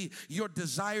could be your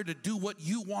desire to do what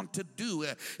you want to do.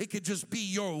 It could just be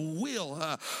your will.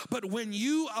 But when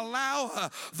you allow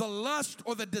the lust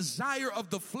or the desire of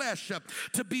the flesh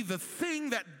to be the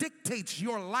thing that dictates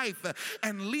your life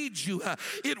and leads you,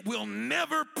 it will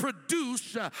never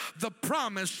produce the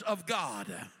promise of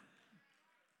God.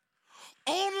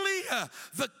 Only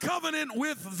the covenant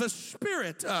with the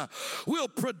Spirit will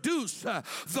produce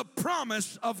the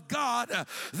promise of God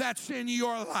that's in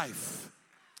your life.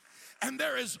 And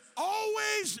there is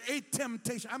always a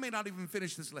temptation. I may not even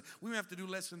finish this. We may have to do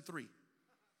lesson 3.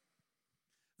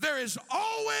 There is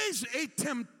always a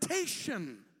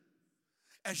temptation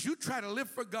as you try to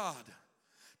live for God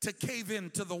to cave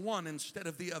in to the one instead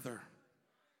of the other.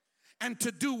 And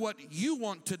to do what you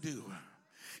want to do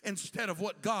instead of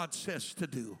what God says to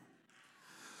do.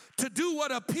 To do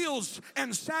what appeals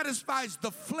and satisfies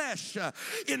the flesh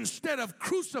instead of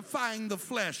crucifying the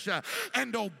flesh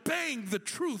and obeying the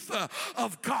truth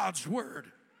of God's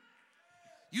word.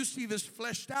 You see this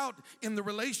fleshed out in the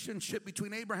relationship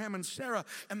between Abraham and Sarah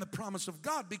and the promise of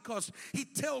God, because he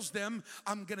tells them,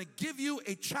 I'm going to give you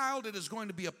a child that is going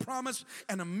to be a promise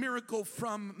and a miracle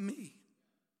from me.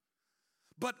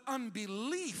 But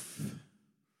unbelief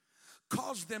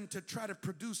caused them to try to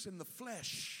produce in the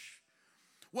flesh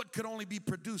what could only be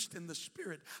produced in the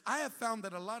spirit. I have found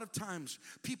that a lot of times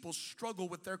people struggle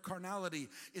with their carnality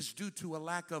is due to a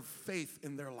lack of faith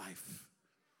in their life.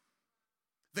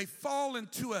 They fall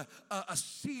into a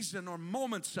season or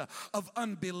moments of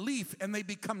unbelief, and they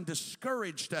become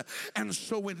discouraged. And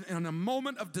so in a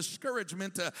moment of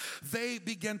discouragement, they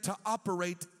begin to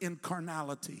operate in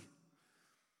carnality.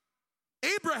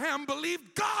 Abraham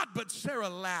believed God, but Sarah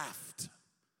laughed.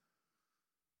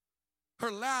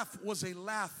 Her laugh was a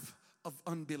laugh of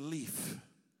unbelief.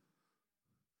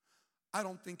 I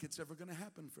don't think it's ever going to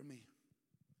happen for me.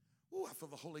 Ooh, I feel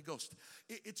the Holy Ghost.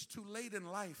 It's too late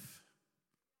in life.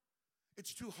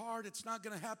 It's too hard. It's not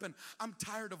going to happen. I'm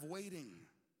tired of waiting.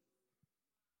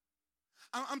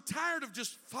 I'm tired of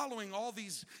just following all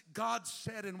these God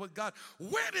said and what God.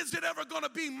 When is it ever going to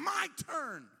be my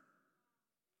turn?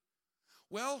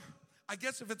 Well, I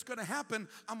guess if it's going to happen,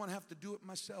 I'm going to have to do it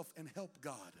myself and help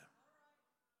God.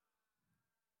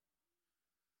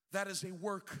 That is a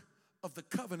work of the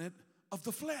covenant of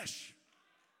the flesh.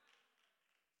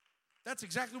 That's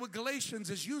exactly what Galatians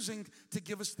is using to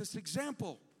give us this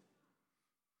example.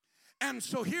 And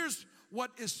so here's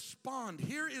what is spawned.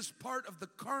 Here is part of the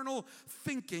carnal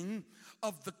thinking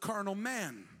of the carnal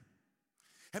man.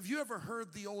 Have you ever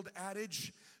heard the old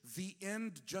adage, the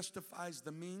end justifies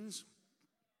the means?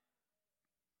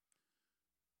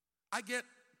 I get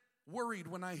worried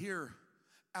when I hear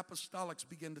apostolics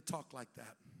begin to talk like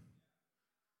that,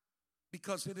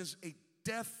 because it is a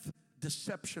death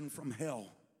deception from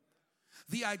hell.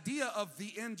 The idea of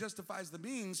the end justifies the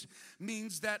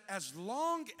means that as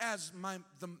long as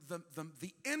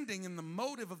the ending and the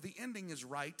motive of the ending is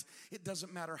right, it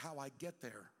doesn't matter how I get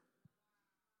there.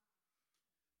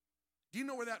 Do you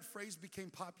know where that phrase became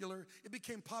popular? It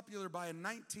became popular by a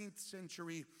 19th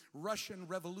century Russian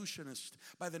revolutionist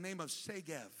by the name of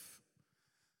Segev.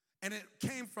 And it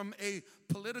came from a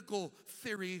political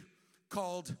theory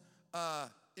called,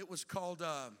 what's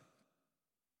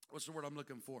the word I'm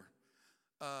looking for?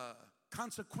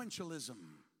 Consequentialism.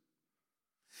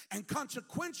 And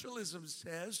consequentialism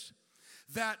says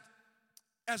that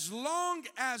as long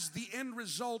as the end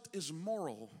result is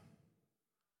moral,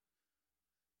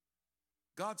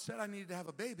 God said I needed to have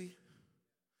a baby.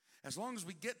 As long as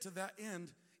we get to that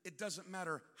end, it doesn't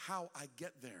matter how I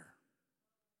get there.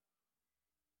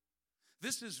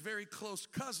 This is very close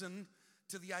cousin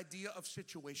to the idea of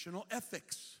situational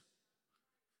ethics.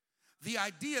 the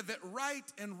idea that right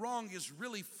and wrong is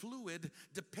really fluid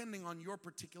depending on your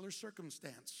particular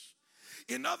circumstance.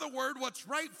 In other words, what's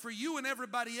right for you and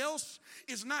everybody else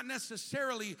is not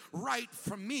necessarily right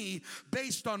for me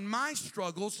based on my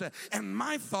struggles and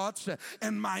my thoughts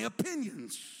and my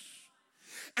opinions.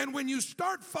 And when you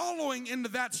start following into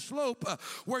that slope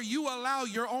where you allow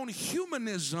your own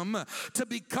humanism to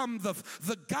become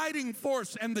the guiding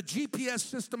force and the GPS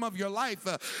system of your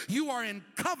life, you are in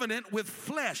covenant with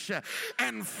flesh.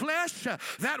 And flesh,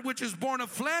 that which is born of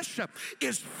flesh,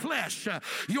 is flesh.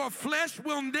 Your flesh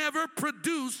will never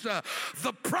produce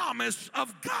the promise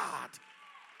of God.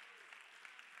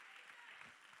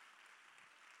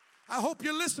 I hope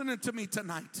you're listening to me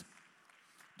tonight.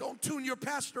 Don't tune your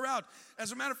pastor out.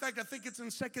 As a matter of fact, I think it's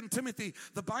in 2 Timothy.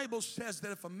 The Bible says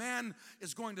that if a man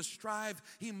is going to strive,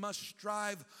 he must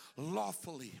strive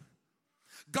lawfully.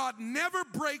 God never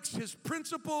breaks his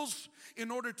principles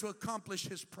in order to accomplish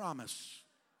his promise.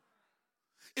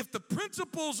 If the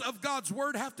principles of God's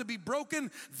word have to be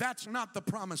broken, that's not the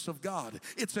promise of God.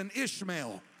 It's an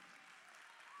Ishmael.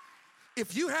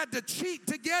 If you had to cheat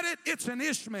to get it, it's an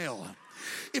Ishmael.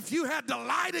 If you had to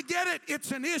lie to get it,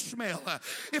 it's an Ishmael.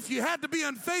 If you had to be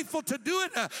unfaithful to do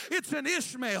it, it's an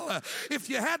Ishmael. If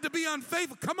you had to be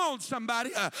unfaithful, come on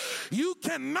somebody, you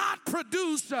cannot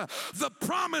produce the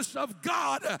promise of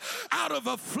God out of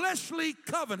a fleshly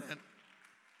covenant.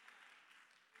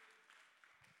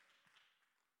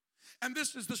 And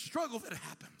this is the struggle that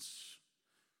happens.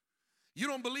 You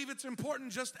don't believe it's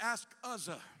important? Just ask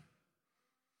Uzzah,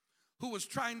 who was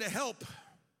trying to help.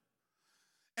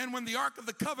 And when the Ark of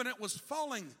the Covenant was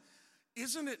falling,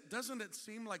 doesn't it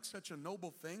seem like such a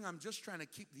noble thing? I'm just trying to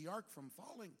keep the ark from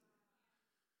falling.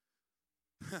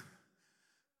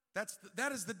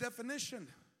 That is the definition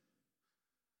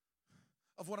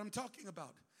of what I'm talking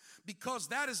about. Because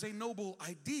that is a noble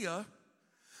idea,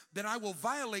 then I will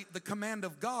violate the command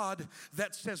of God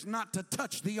that says not to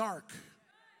touch the ark.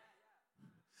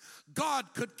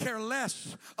 God could care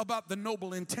less about the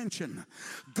noble intention.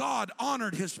 God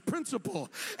honored his principle.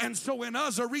 And so when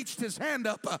Uzzah reached his hand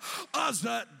up,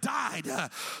 Uzzah died.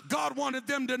 God wanted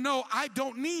them to know, I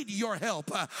don't need your help.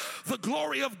 The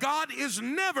glory of God is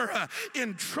never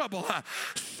in trouble.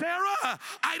 Sarah,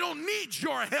 I don't need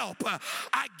your help.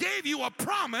 I gave you a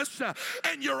promise,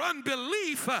 and your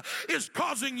unbelief is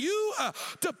causing you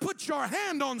to put your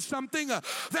hand on something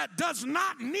that does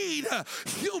not need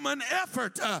human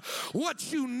effort.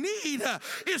 What you need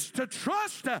is to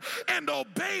trust and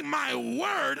obey my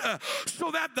word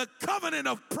so that the covenant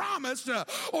of promise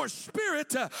or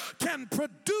spirit can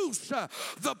produce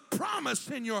the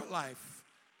promise in your life.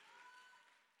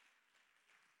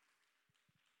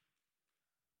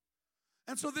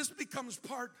 And so this becomes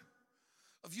part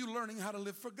of you learning how to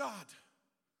live for God.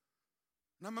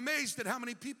 And I'm amazed at how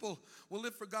many people will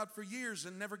live for God for years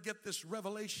and never get this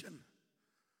revelation.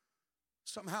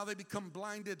 Somehow they become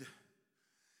blinded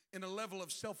in a level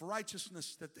of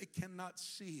self-righteousness that they cannot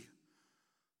see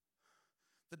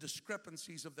the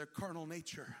discrepancies of their carnal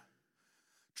nature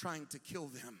trying to kill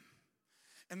them.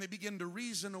 And they begin to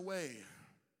reason away,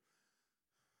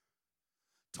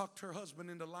 talked her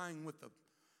husband into lying with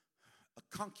a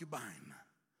concubine,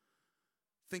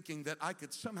 thinking that I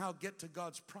could somehow get to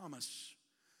God's promise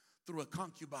through a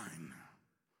concubine.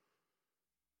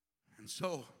 And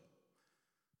so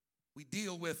we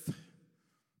deal with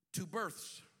two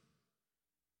births.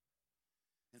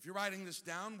 If you're writing this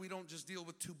down, we don't just deal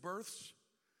with two births,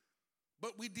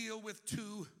 but we deal with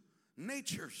two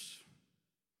natures.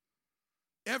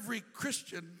 Every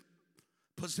Christian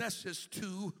possesses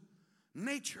two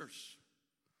natures.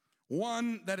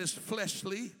 One that is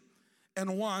fleshly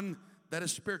and one that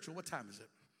is spiritual. What time is it?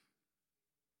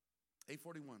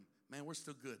 8:41. Man, we're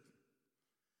still good.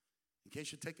 In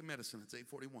case you're taking medicine, it's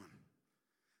 8:41.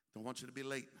 Don't want you to be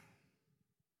late.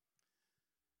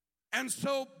 And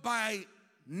so by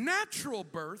natural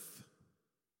birth,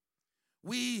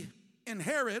 we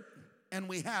inherit and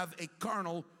we have a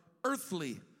carnal,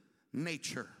 earthly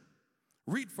nature.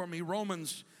 Read for me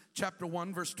Romans chapter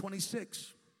 1, verse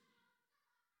 26.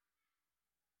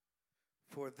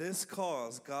 For this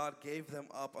cause God gave them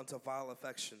up unto vile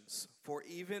affections, for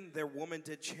even their woman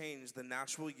did change the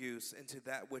natural use into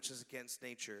that which is against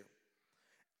nature.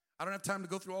 I don't have time to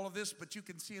go through all of this, but you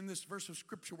can see in this verse of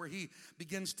scripture where he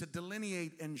begins to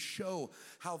delineate and show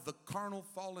how the carnal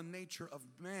fallen nature of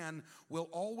man will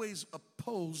always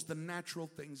oppose the natural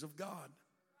things of God.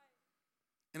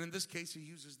 And in this case, he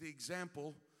uses the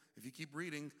example, if you keep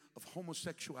reading, of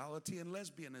homosexuality and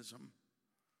lesbianism.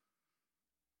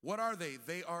 What are they?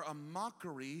 They are a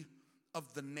mockery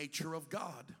of the nature of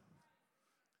God.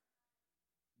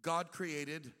 God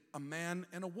created a man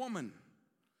and a woman.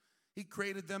 He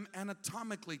created them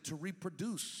anatomically to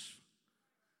reproduce.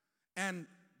 And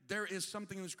there is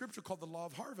something in the scripture called the law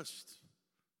of harvest.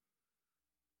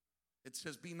 It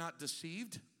says, be not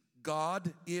deceived.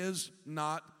 God is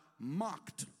not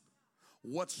mocked.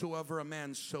 Whatsoever a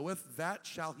man soweth, that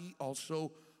shall he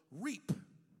also reap.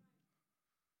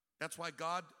 That's why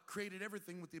God created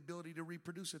everything with the ability to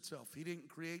reproduce itself.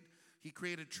 He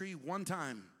created a tree one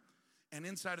time. And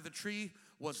inside of the tree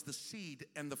was the seed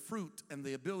and the fruit and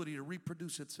the ability to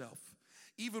reproduce itself.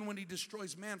 Even when he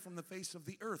destroys man from the face of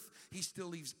the earth, he still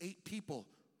leaves 8 people.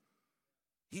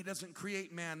 He doesn't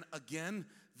create man again.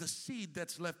 The seed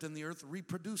that's left in the earth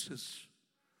reproduces.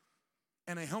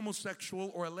 And a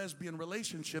homosexual or a lesbian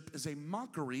relationship is a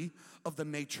mockery of the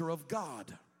nature of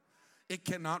God. It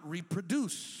cannot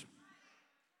reproduce.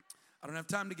 I don't have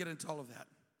time to get into all of that.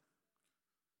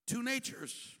 2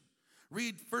 natures.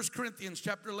 Read 1 Corinthians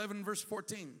chapter 11, verse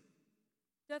 14.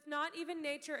 Doth not even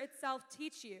nature itself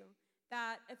teach you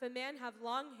that if a man have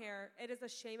long hair, it is a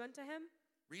shame unto him?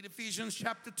 Read Ephesians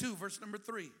chapter 2, verse number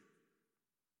 3.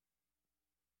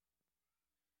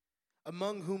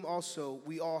 Among whom also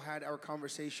we all had our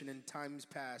conversation in times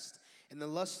past, in the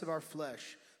lust of our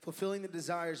flesh, fulfilling the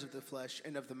desires of the flesh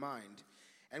and of the mind,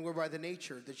 and were by the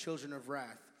nature the children of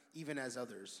wrath, even as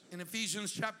others. In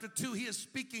Ephesians chapter 2, he is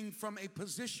speaking from a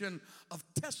position of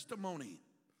testimony.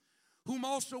 Whom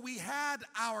also we had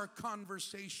our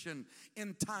conversation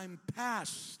in time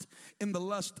past in the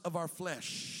lust of our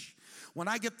flesh. When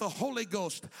I get the Holy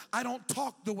Ghost, I don't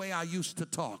talk the way I used to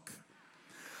talk.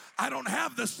 I don't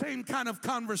have the same kind of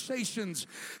conversations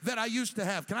that I used to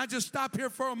have. Can I just stop here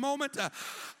for a moment?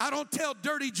 I don't tell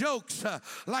dirty jokes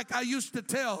like I used to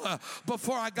tell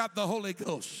before I got the Holy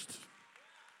Ghost.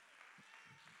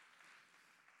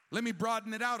 Let me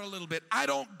broaden it out a little bit. I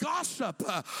don't gossip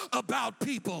about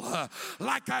people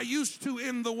like I used to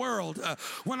in the world.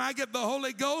 When I get the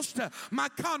Holy Ghost, my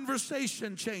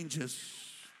conversation changes.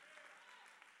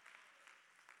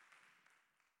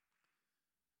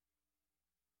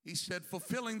 He said,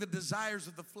 fulfilling the desires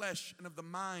of the flesh and of the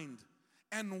mind,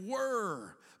 and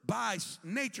were by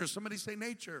nature. Somebody say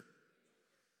nature.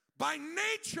 By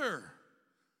nature,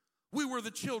 we were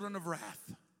the children of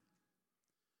wrath.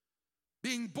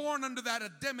 Being born under that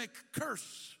Adamic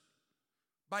curse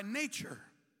by nature.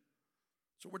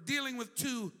 So we're dealing with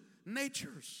 2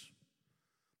 natures.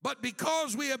 But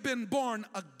because we have been born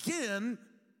again,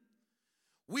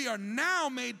 we are now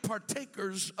made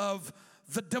partakers of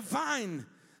the divine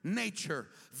nature.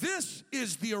 This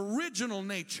is the original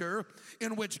nature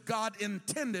in which God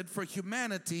intended for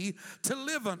humanity to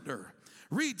live under.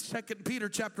 Read 2 Peter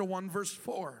chapter 1, verse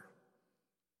 4.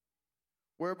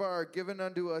 Whereby are given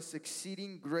unto us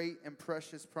exceeding great and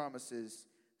precious promises,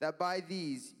 that by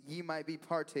these ye might be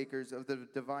partakers of the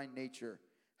divine nature,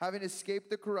 having escaped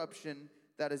the corruption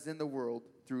that is in the world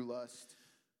through lust.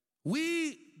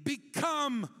 We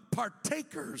become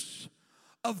partakers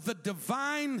of the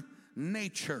divine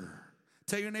nature.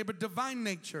 Tell your neighbor, divine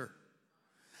nature.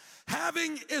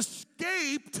 Having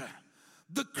escaped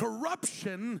the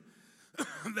corruption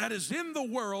that is in the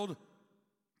world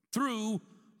through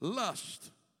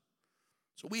lust.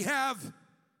 So we have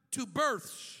 2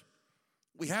 births,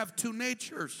 we have 2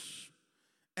 natures,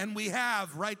 and we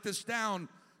have, write this down,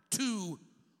 2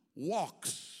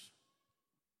 walks.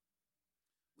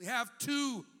 We have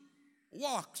 2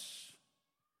 walks.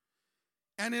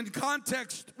 And in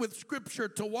context with Scripture,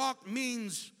 to walk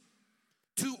means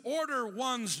to order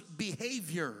one's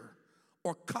behavior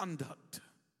or conduct.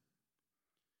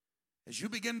 As you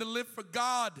begin to live for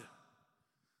God,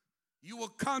 you will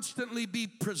constantly be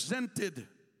presented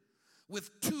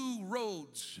with 2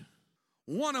 roads.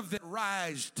 One of them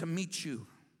rise to meet you.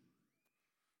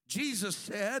 Jesus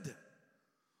said,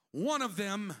 one of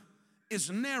them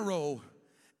is narrow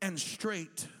and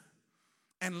straight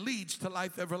and leads to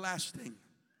life everlasting.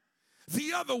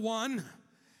 The other one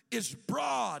is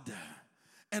broad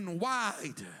and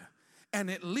wide, and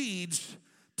it leads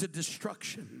to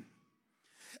destruction.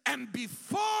 And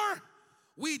before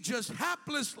we just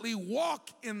haplessly walk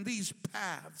in these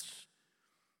paths,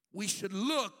 we should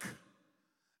look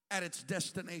at its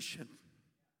destination.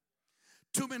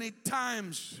 Too many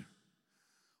times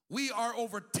we are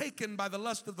overtaken by the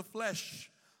lust of the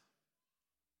flesh,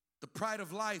 the pride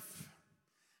of life,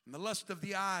 and the lust of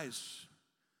the eyes.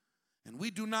 And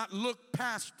we do not look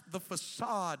past the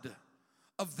facade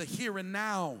of the here and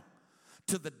now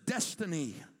to the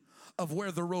destiny of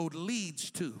where the road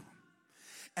leads to.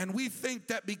 And we think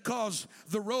that because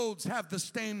the roads have the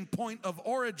same point of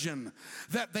origin,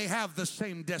 that they have the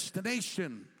same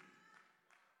destination.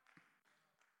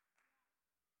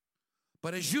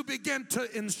 But as you begin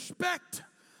to inspect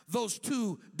those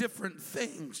two different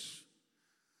things,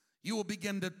 you will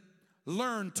begin to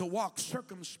learn to walk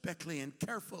circumspectly and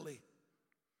carefully.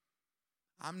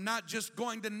 I'm not just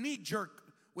going to knee-jerk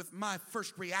with my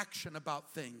first reaction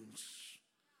about things.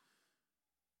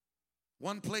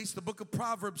 One place, the book of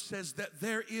Proverbs says that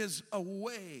there is a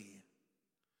way.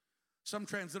 Some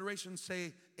transliterations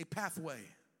say a pathway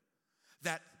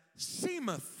that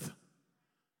seemeth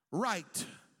right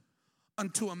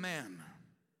unto a man.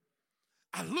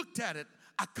 I looked at it,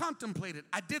 I contemplated,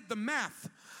 I did the math,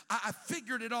 I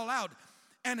figured it all out,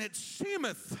 and it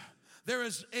seemeth, there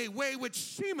is a way which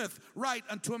seemeth right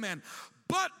unto a man,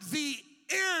 but the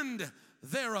end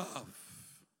thereof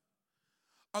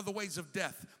are the ways of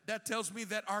death. That tells me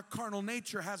that our carnal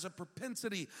nature has a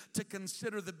propensity to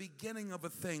consider the beginning of a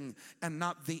thing and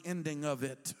not the ending of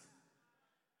it.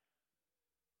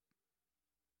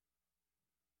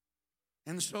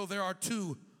 And so there are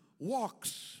two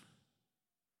walks.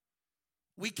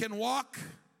 We can walk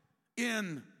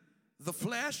in the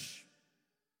flesh,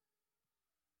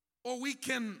 or we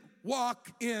can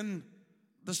walk in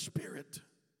the Spirit.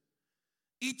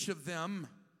 Each of them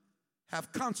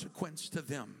have consequence to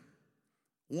them.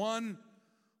 One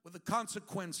with the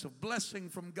consequence of blessing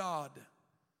from God,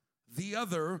 the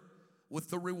other with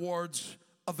the rewards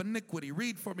of iniquity.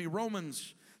 Read for me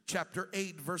Romans chapter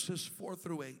 8, verses 4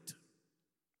 through 8.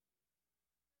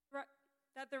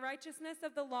 That the righteousness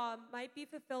of the law might be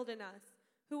fulfilled in us,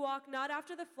 who walk not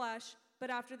after the flesh, but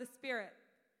after the Spirit.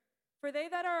 For they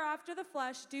that are after the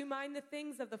flesh do mind the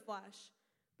things of the flesh,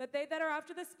 but they that are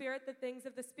after the Spirit, the things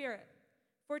of the Spirit.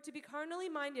 For to be carnally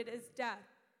minded is death,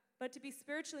 but to be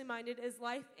spiritually minded is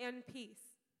life and peace.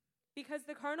 Because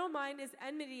the carnal mind is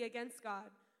enmity against God,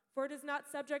 for it is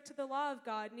not subject to the law of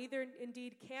God, neither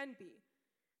indeed can be.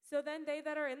 So then they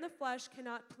that are in the flesh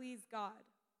cannot please God.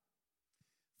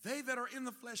 They that are in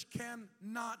the flesh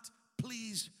cannot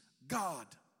please God.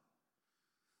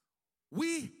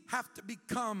 We have to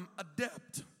become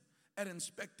adept at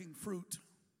inspecting fruit,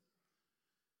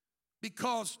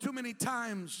 because too many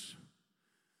times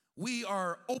we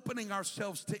are opening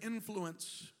ourselves to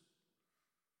influence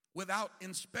without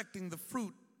inspecting the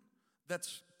fruit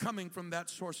that's coming from that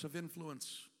source of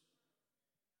influence.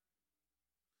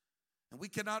 And we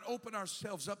cannot open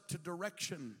ourselves up to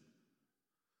direction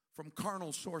from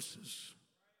carnal sources,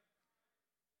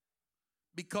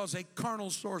 because a carnal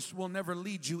source will never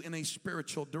lead you in a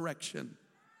spiritual direction.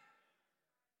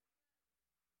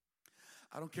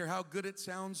 I don't care how good it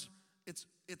sounds, it's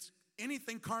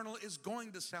anything carnal is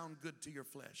going to sound good to your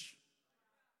flesh.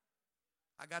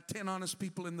 I got 10 honest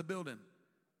people in the building.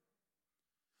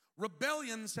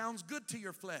 Rebellion sounds good to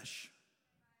your flesh.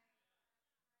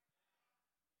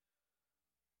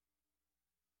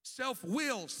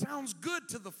 Self-will sounds good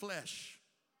to the flesh.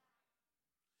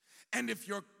 And if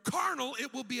you're carnal,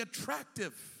 it will be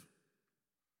attractive.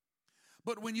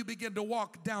 But when you begin to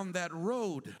walk down that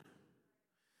road,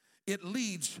 it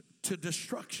leads to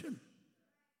destruction.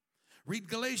 Read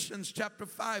Galatians chapter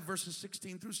 5, verses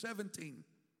 16 through 17.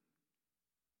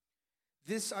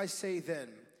 This I say then,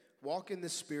 walk in the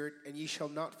Spirit, and ye shall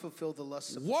not fulfill the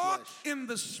lusts of the Walk flesh. in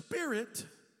the Spirit,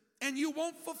 and you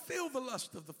won't fulfill the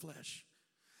lust of the flesh.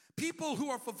 People who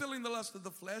are fulfilling the lust of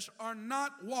the flesh are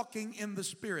not walking in the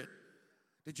Spirit.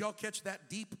 Did y'all catch that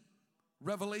deep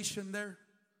revelation there?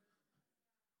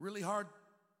 Really hard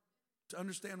to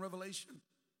understand revelation.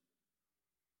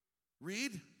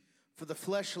 Read. For the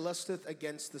flesh lusteth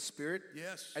against the Spirit,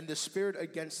 Yes. and the Spirit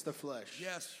against the flesh.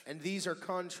 Yes. And these are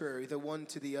contrary the one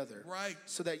to the other. Right.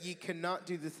 So that ye cannot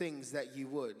do the things that ye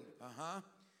would. Uh-huh.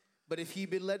 But if ye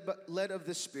be led of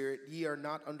the Spirit, ye are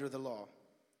not under the law.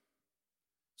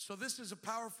 So this is a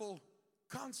powerful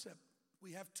concept.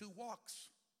 We have two walks.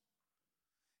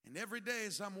 And every day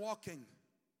as I'm walking,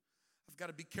 I've got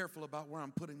to be careful about where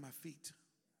I'm putting my feet.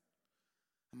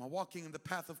 Am I walking in the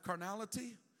path of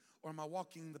carnality, or am I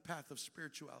walking in the path of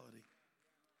spirituality?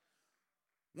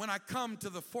 When I come to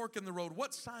the fork in the road,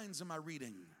 what signs am I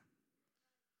reading?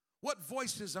 What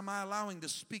voices am I allowing to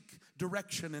speak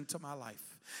direction into my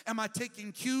life? Am I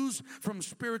taking cues from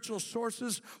spiritual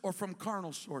sources or from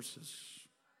carnal sources?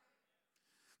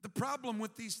 The problem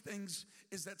with these things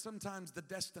is that sometimes the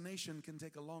destination can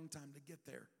take a long time to get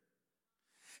there.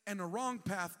 And a wrong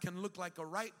path can look like a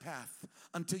right path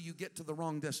until you get to the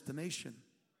wrong destination.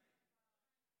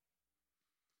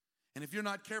 And if you're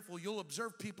not careful, you'll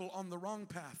observe people on the wrong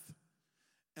path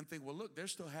and think, well, look, they're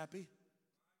still happy.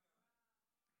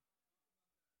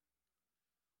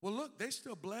 Well, look, they're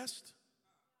still blessed.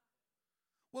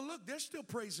 Well, look, they're still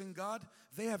praising God.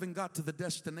 They haven't got to the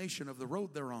destination of the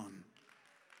road they're on.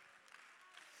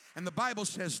 And the Bible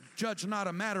says, judge not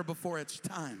a matter before its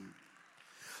time.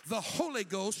 The Holy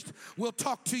Ghost will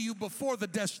talk to you before the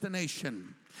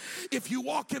destination. If you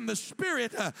walk in the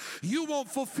Spirit, you won't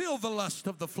fulfill the lust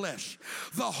of the flesh.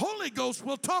 The Holy Ghost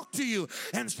will talk to you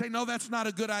and say, no, that's not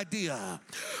a good idea.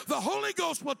 The Holy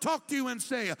Ghost will talk to you and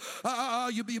say,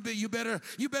 you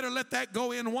better let that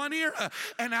go in one ear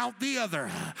and out the other.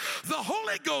 The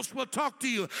Holy Ghost will talk to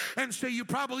you and say, you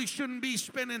probably shouldn't be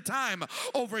spending time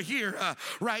over here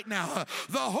right now.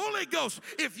 The Holy Ghost,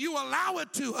 if you allow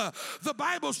it to, the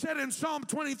Bible said in Psalm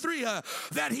 23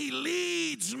 that He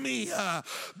leads me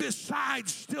beside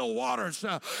still waters.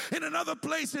 In another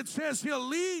place it says He'll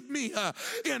lead me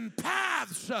in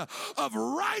paths of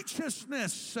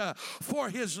righteousness for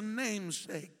His name's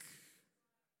sake.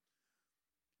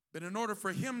 But in order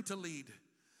for Him to lead,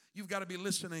 you've got to be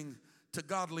listening to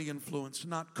godly influence,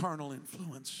 not carnal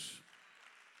influence.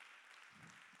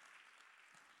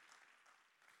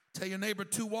 Tell your neighbor,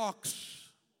 2 walks.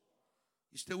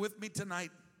 You still with me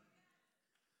tonight?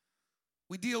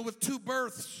 We deal with 2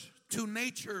 births, 2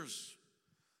 natures,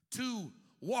 2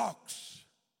 walks.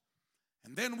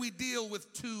 And then we deal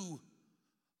with 2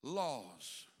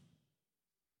 laws.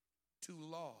 2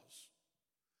 laws.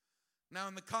 Now,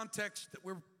 in the context that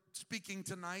we're speaking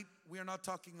tonight, we are not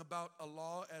talking about a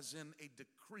law as in a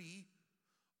decree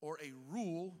or a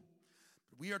rule.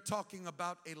 We are talking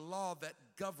about a law that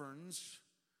governs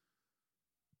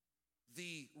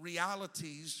the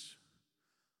realities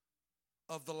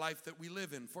of the life that we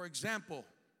live in. For example,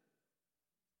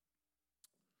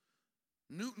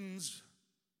 Newton's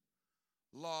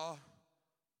law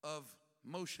of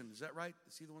motion. Is that right?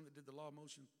 Is he the one that did the law of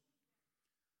motion?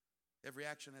 Every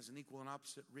action has an equal and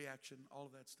opposite reaction, all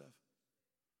of that stuff.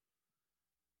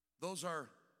 Those are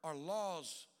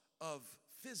laws of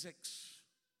physics,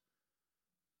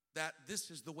 that this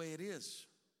is the way it is,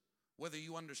 whether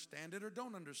you understand it or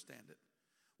don't understand it,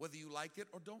 whether you like it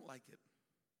or don't like it.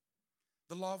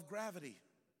 The law of gravity.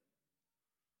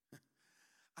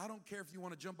 I don't care if you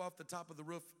want to jump off the top of the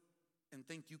roof and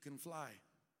think you can fly.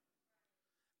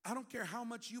 I don't care how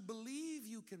much you believe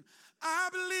you can. I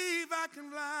believe I can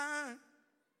fly.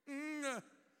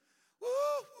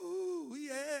 Ooh,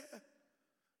 yeah.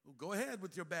 Well, go ahead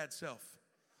with your bad self.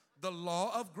 The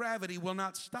law of gravity will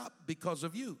not stop because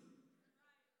of you.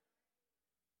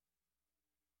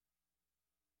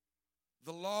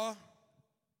 The law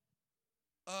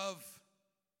of,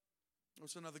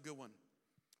 what's another good one?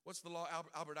 What's the law,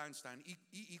 Albert Einstein? E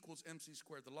equals mc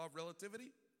squared. The law of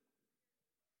relativity.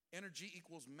 Energy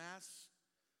equals mass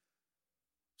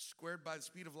squared by the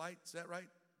speed of light. Is that right?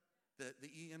 The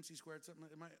E mc squared, something?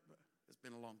 It's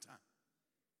been a long time.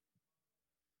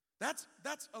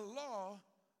 That's a law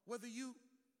whether you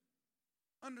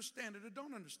understand it or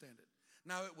don't understand it.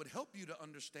 Now, it would help you to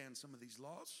understand some of these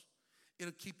laws.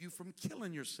 It'll keep you from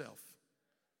killing yourself.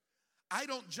 I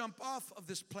don't jump off of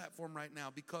this platform right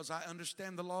now because I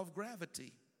understand the law of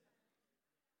gravity.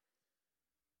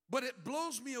 But it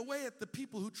blows me away at the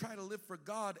people who try to live for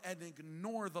God and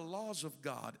ignore the laws of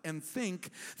God and think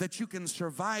that you can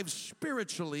survive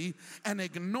spiritually and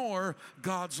ignore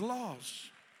God's laws.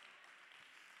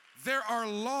 There are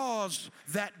laws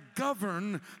that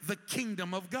govern the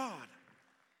kingdom of God.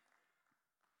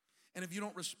 And if you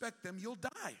don't respect them, you'll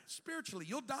die. Spiritually,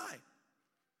 you'll die.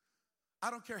 I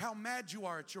don't care how mad you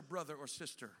are at your brother or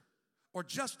sister or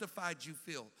justified you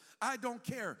feel. I don't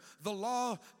care. The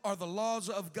law are the laws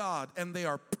of God, and they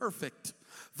are perfect.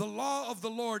 The law of the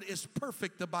Lord is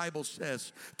perfect, the Bible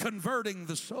says, converting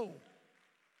the soul.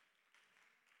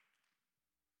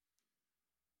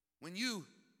 When you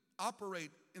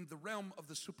operate in the realm of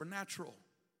the supernatural,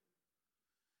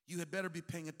 you had better be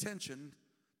paying attention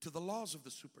to the laws of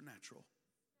the supernatural.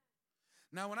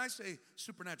 Now, when I say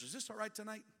supernatural, is this all right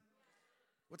tonight?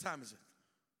 What time is it?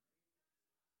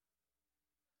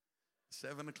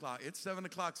 7 o'clock. It's 7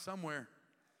 o'clock somewhere.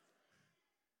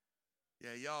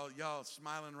 Yeah, y'all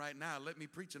smiling right now. Let me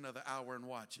preach another hour and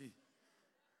watch.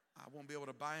 I won't be able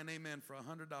to buy an amen for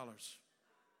 $100.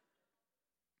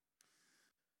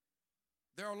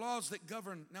 There are laws that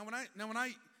govern. Now, when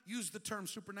I use the term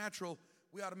supernatural,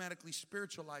 we automatically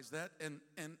spiritualize that, and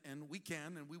we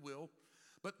can and we will.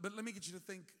 But let me get you to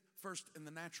think first in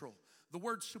the natural. The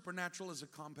word supernatural is a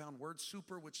compound word.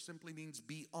 Super, which simply means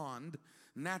beyond.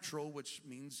 Natural, which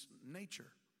means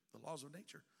nature, the laws of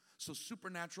nature. So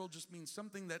supernatural just means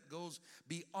something that goes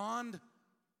beyond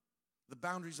the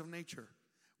boundaries of nature.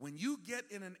 When you get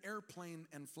in an airplane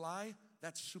and fly,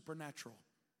 that's supernatural.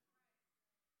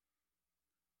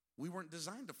 We weren't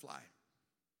designed to fly.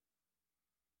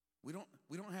 We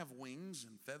don't have wings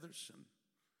and feathers and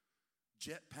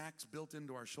jet packs built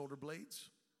into our shoulder blades.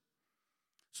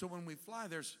 So when we fly,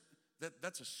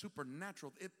 that's a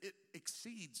supernatural. It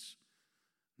exceeds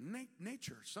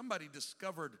nature. Somebody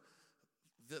discovered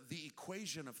the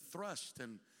equation of thrust,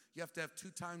 and you have to have 2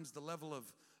 times the level of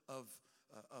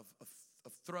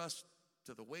thrust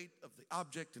to the weight of the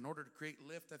object in order to create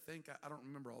lift, I think. I don't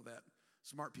remember all that.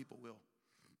 Smart people will.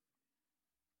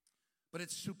 But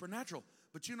it's supernatural.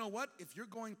 But you know what? If you're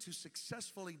going to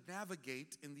successfully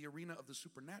navigate in the arena of the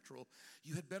supernatural,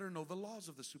 you had better know the laws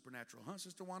of the supernatural. Huh,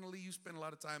 Sister Juana Lee? You spend a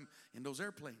lot of time in those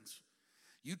airplanes.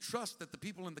 You trust that the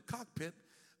people in the cockpit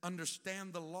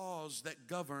understand the laws that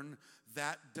govern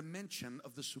that dimension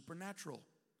of the supernatural.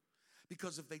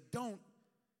 Because if they don't,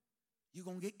 you're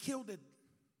going to get killed.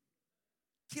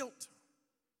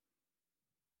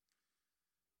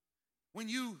 When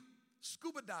you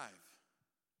scuba dive,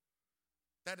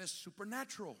 that is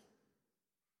supernatural.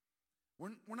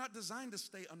 We're not designed to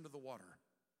stay under the water.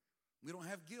 We don't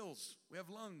have gills. We have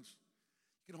lungs.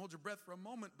 You can hold your breath for a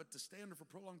moment, but to stay under for a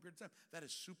prolonged period of time, that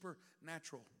is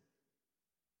supernatural.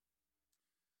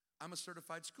 I'm a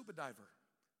certified scuba diver.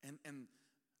 And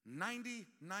 99%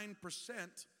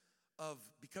 of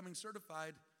becoming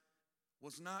certified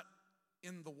was not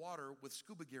in the water with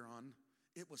scuba gear on.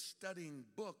 It was studying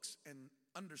books and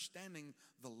understanding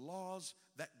the laws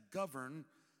that govern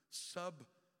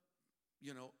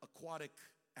aquatic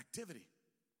activity.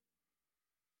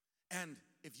 And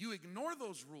if you ignore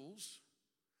those rules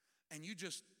and you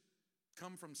just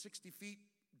come from 60 feet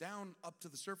down up to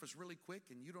the surface really quick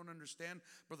and you don't understand,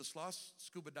 Brother Sloss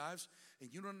scuba dives, and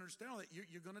you don't understand all that,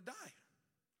 you're going to die.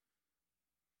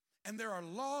 And there are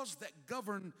laws that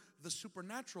govern the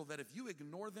supernatural that if you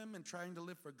ignore them in trying to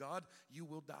live for God, you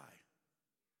will die.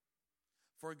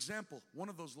 For example, one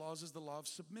of those laws is the law of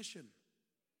submission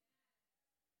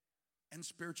and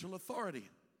spiritual authority.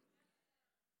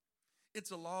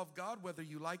 It's a law of God whether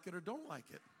you like it or don't like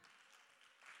it.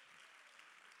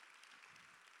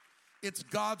 It's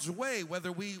God's way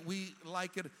whether we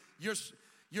like it.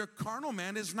 Your carnal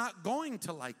man is not going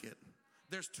to like it.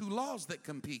 There's 2 laws that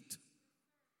compete.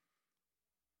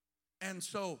 And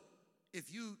so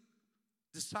if you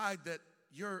decide that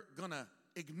you're going to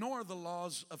ignore the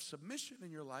laws of submission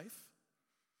in your life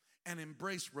and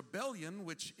embrace rebellion,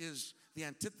 which is the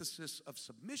antithesis of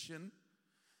submission,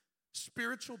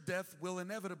 spiritual death will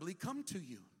inevitably come to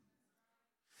you.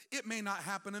 It may not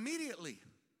happen immediately.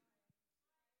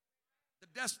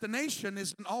 The destination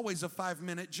isn't always a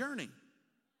 5-minute journey.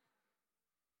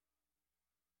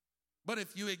 But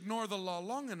if you ignore the law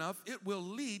long enough, it will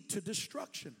lead to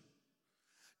destruction.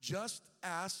 Just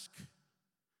ask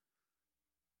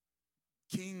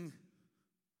King,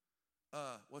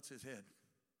 what's his head?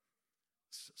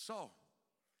 Saul.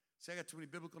 See, I got too many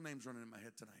biblical names running in my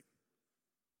head tonight.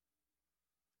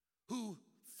 Who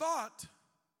thought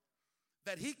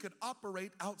that he could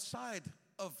operate outside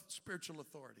of spiritual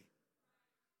authority.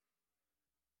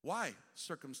 Why?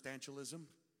 Circumstantialism.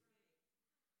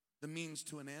 The means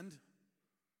to an end.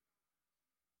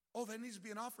 Oh, there needs to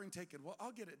be an offering taken. Well,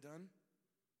 I'll get it done.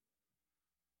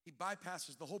 He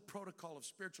bypasses the whole protocol of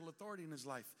spiritual authority in his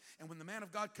life. And when the man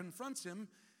of God confronts him,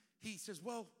 he says,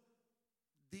 well,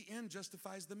 the end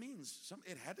justifies the means.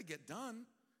 It had to get done.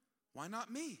 Why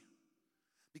not me?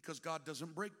 Because God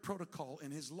doesn't break protocol in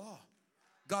his law.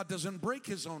 God doesn't break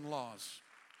his own laws.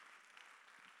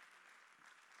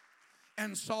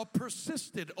 And Saul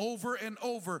persisted over and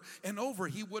over and over.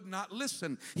 He would not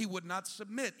listen. He would not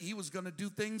submit. He was going to do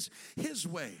things his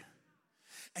way.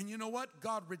 And you know what?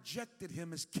 God rejected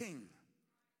him as king.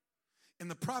 And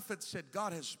the prophet said,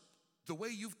 the way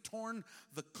you've torn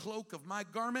the cloak of my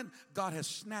garment, God has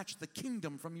snatched the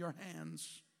kingdom from your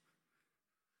hands.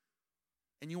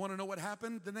 And you want to know what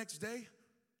happened the next day?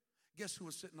 Guess who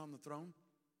was sitting on the throne?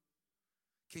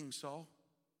 King Saul.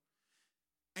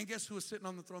 And guess who was sitting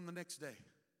on the throne the next day?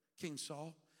 King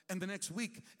Saul. And the next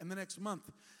week and the next month.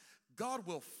 God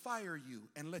will fire you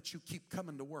and let you keep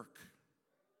coming to work.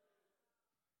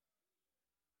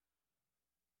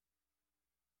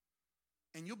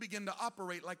 And you'll begin to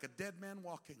operate like a dead man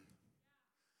walking.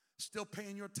 Still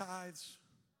paying your tithes.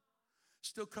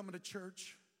 Still coming to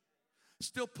church.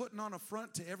 Still putting on a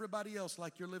front to everybody else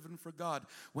like you're living for God.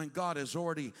 When God has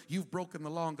already, you've broken the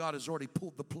law and God has already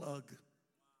pulled the plug.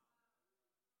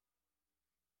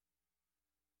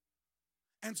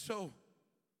 And so,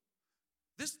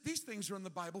 these things are in the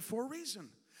Bible for a reason.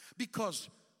 Because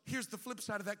here's the flip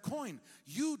side of that coin.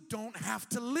 You don't have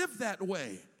to live that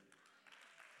way.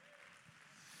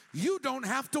 You don't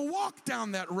have to walk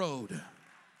down that road.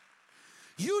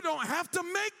 You don't have to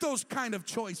make those kind of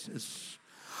choices.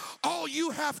 All you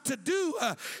have to do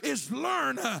is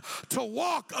learn to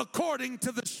walk according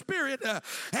to the Spirit,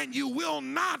 and you will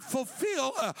not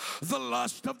fulfill the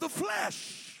lust of the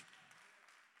flesh.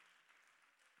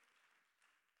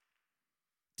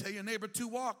 Tell your neighbor 2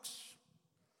 walks.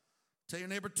 Tell your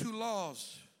neighbor 2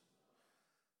 laws.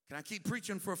 Can I keep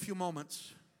preaching for a few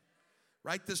moments?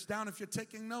 Write this down if you're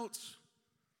taking notes.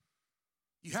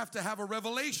 You have to have a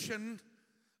revelation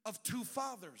of 2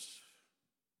 fathers.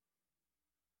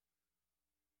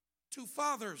 2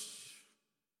 fathers.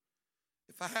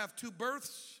 If I have 2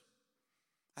 births,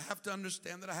 I have to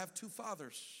understand that I have 2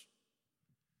 fathers.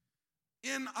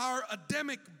 In our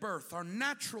Adamic birth, our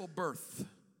natural birth,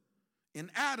 in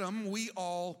Adam, we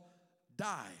all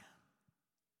die.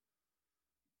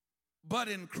 But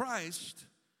in Christ,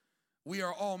 we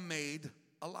are all made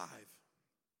alive.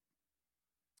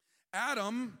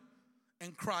 Adam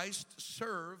and Christ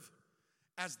serve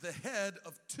as the head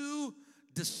of 2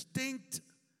 distinct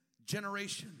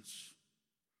generations.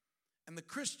 And the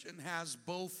Christian has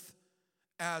both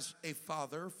as a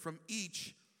father from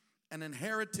each an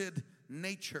inherited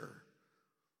nature,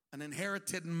 an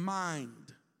inherited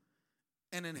mind,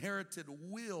 an inherited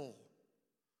will,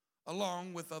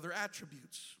 along with other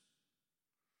attributes.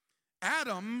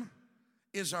 Adam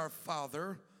is our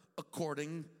father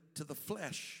according to the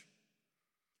flesh.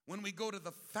 When we go to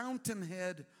the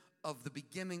fountainhead of the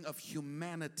beginning of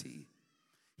humanity,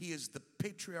 he is the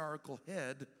patriarchal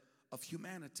head of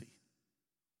humanity.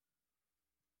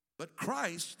 But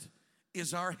Christ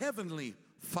is our heavenly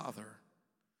Father.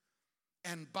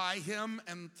 And by him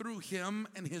and through him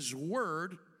and his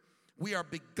word, we are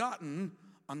begotten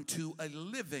unto a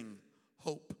living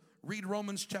hope. Read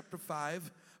Romans chapter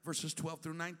 5, verses 12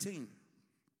 through 19.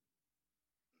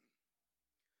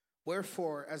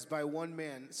 Wherefore, as by one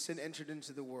man sin entered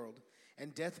into the world,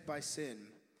 and death by sin,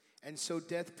 and so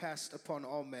death passed upon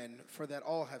all men, for that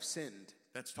all have sinned.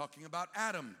 That's talking about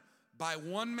Adam. By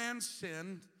one man's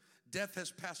sin, death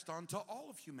has passed on to all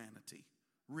of humanity.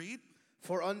 Read.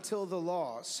 For until the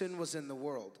law, sin was in the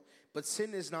world, but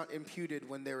sin is not imputed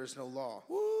when there is no law.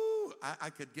 Woo! I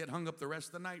could get hung up the rest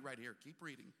of the night right here. Keep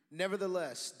reading.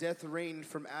 Nevertheless, death reigned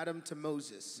from Adam to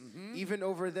Moses, even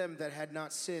over them that had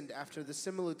not sinned after the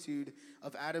similitude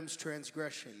of Adam's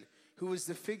transgression, who was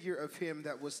the figure of him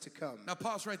that was to come. Now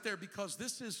pause right there, because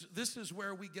this is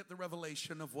where we get the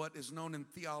revelation of what is known in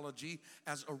theology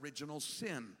as original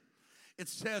sin. It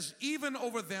says, even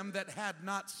over them that had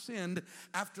not sinned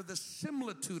after the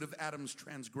similitude of Adam's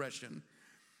transgression.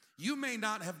 You may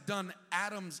not have done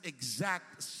Adam's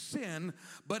exact sin,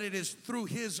 but it is through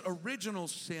his original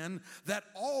sin that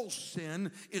all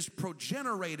sin is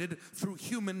progenerated through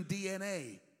human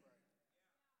DNA.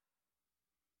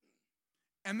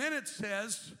 And then it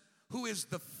says, who is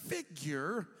the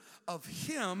figure of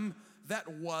him that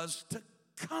was to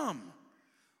come.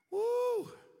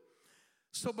 Woo!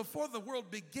 So before the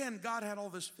world began, God had all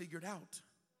this figured out.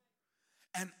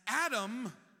 And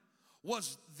Adam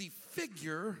was the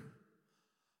figure,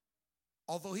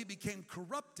 although he became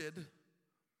corrupted,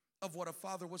 of what a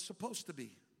father was supposed to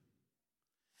be.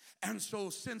 And so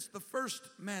since the first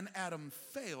man, Adam,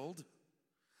 failed,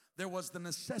 there was the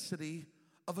necessity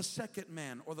of a second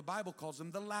man, or the Bible calls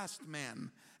him the last man,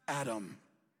 Adam.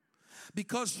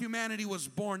 Because humanity was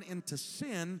born into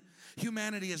sin,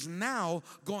 humanity is now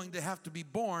going to have to be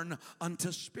born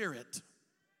unto spirit.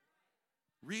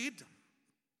 Read.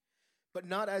 But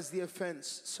not as the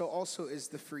offense, so also is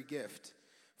the free gift.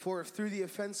 For if through the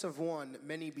offense of one,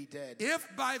 many be dead. If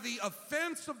by the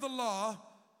offense of the law,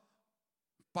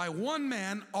 by one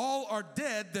man, all are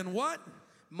dead, then what?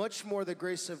 Much more the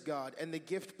grace of God and the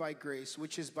gift by grace,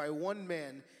 which is by one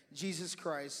man, Jesus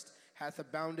Christ, hath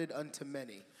abounded unto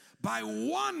many. By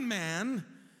one man,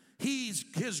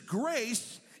 his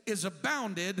grace is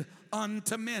abounded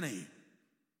unto many.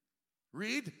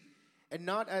 Read. And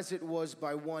not as it was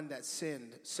by one that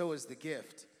sinned, so is the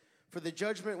gift. For the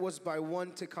judgment was by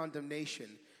one to condemnation,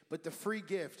 but the free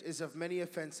gift is of many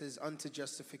offenses unto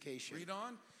justification. Read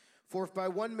on. For if by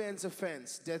one man's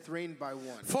offense death reigned by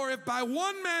one. For if by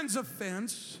one man's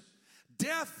offense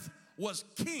death was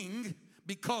king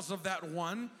because of that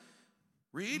one.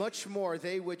 Read. Much more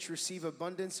they which receive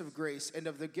abundance of grace and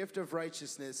of the gift of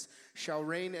righteousness shall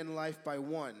reign in life by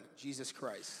one, Jesus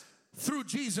Christ. Through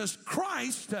Jesus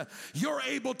Christ, you're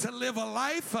able to live a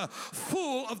life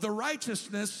full of the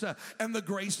righteousness and the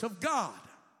grace of God.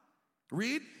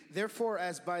 Read. Therefore,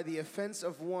 as by the offense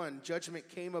of one, judgment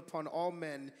came upon all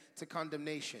men to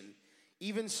condemnation,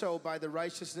 Even so, by the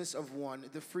righteousness of one,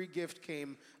 the free gift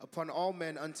came upon all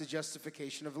men unto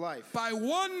justification of life. By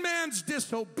one man's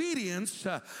disobedience,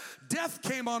 death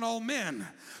came on all men.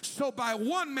 So by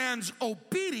one man's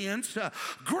obedience,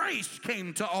 grace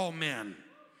came to all men.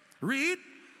 Read.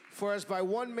 For as by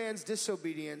one man's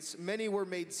disobedience many were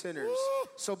made sinners,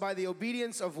 so by the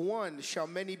obedience of one shall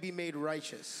many be made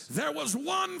righteous. There was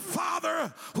one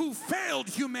father who failed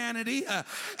humanity,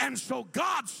 and so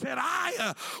God said,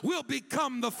 I will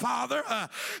become the father,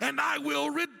 and I will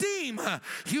redeem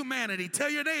humanity.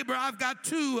 Tell your neighbor, I've got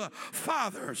two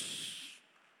fathers.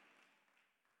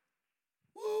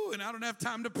 Woo, and I don't have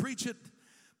time to preach it,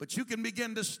 but you can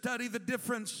begin to study the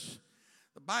difference.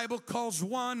 The Bible calls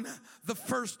one the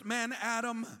first man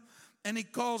Adam, and he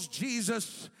calls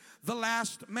Jesus the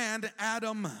last man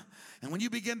Adam. And when you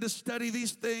begin to study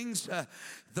these things,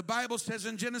 the Bible says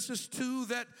in Genesis 2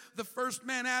 that the first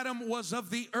man Adam was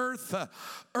of the earth,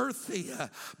 earthy.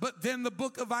 But then the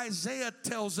book of Isaiah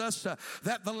tells us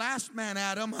that the last man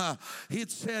Adam, it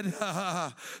said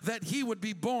that he would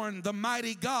be born the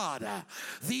mighty God,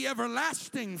 the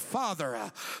everlasting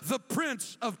Father, the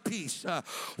Prince of Peace.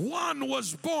 One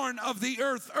was born of the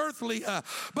earth, earthly,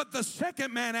 but the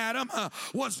second man Adam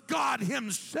was God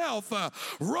himself,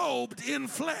 robed in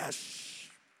flesh.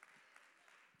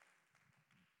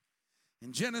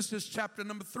 In Genesis chapter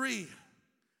number 3,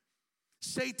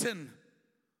 Satan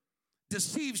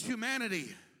deceives humanity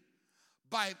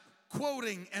by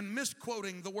quoting and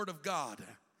misquoting the word of God.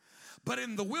 But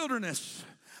in the wilderness,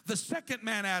 the second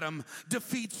man Adam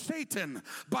defeats Satan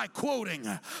by quoting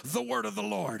the word of the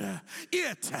Lord.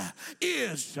 It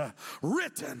is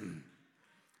written.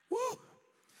 Woo.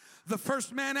 The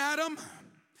first man Adam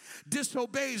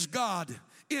disobeys God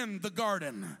in the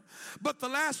garden. But the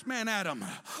last man, Adam,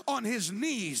 on his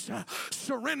knees,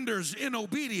 surrenders in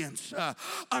obedience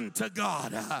unto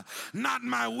God. Not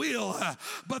my will,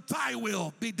 but thy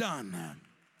will be done.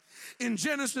 In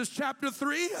Genesis chapter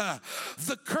 3,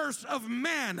 the curse of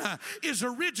man is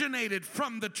originated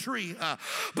from the tree.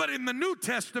 But in the New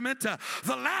Testament,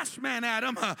 the last man,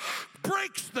 Adam,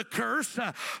 breaks the curse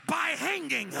by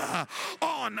hanging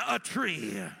on a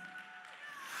tree.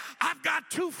 I've got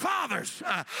two fathers.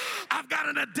 I've got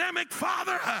an Adamic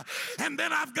father, and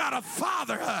then I've got a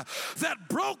father that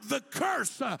broke the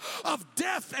curse of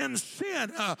death and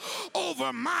sin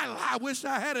over my life. I wish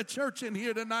I had a church in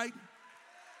here tonight.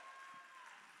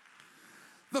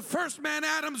 The first man,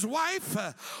 Adam's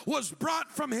wife, was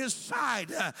brought from his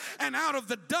side, and out of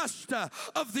the dust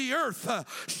of the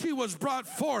earth she was brought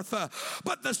forth.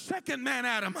 But the second man,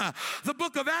 Adam, the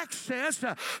book of Acts says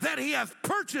that he hath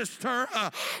purchased her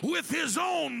with his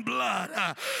own blood.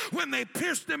 When they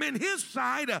pierced him in his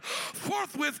side,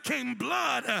 forthwith came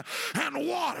blood and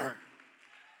water.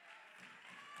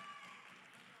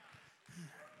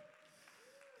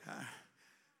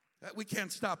 We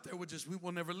can't stop there. We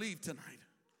will never leave tonight.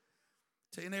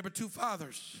 Tell your neighbor, two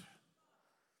fathers.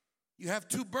 You have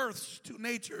two births, two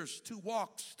natures, two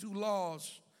walks, two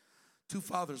laws, two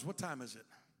fathers. What time is it?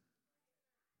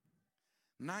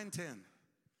 9:10.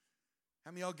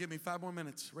 How many of y'all give me 5 more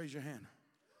minutes? Raise your hand.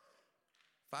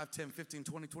 5, 10, 15,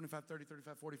 20, 25, 30,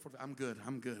 35, 40, 45.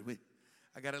 I'm good.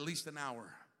 I got at least an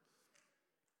hour.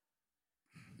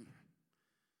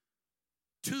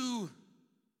 Two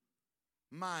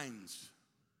minds.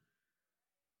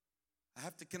 I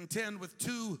have to contend with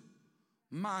two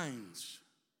minds.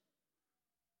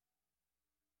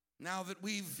 Now that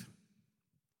we've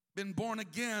been born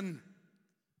again,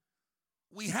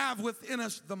 we have within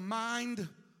us the mind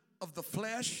of the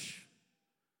flesh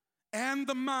and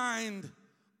the mind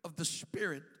of the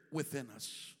spirit within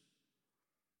us.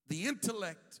 The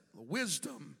intellect, the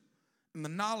wisdom, and the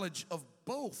knowledge of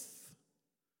both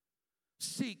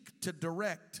seek to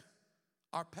direct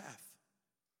our path.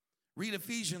 Read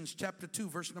Ephesians chapter 2,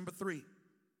 verse number 3.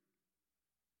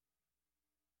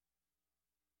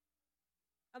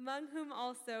 Among whom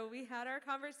also we had our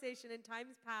conversation in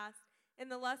times past in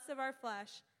the lusts of our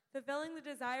flesh, fulfilling the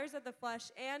desires of the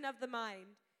flesh and of the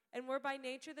mind, and were by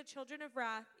nature the children of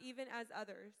wrath, even as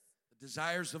others. The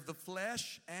desires of the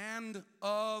flesh and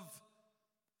of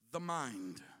the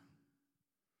mind.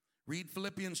 Read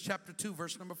Philippians chapter 2,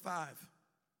 verse number 5.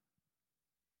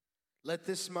 Let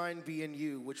this mind be in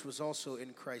you, which was also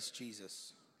in Christ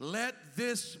Jesus. Let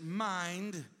this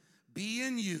mind be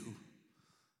in you.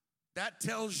 That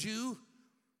tells you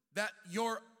that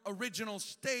your original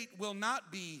state will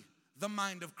not be the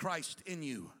mind of Christ in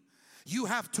you. You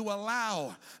have to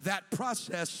allow that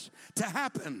process to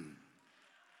happen.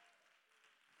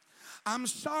 I'm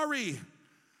sorry,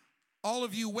 all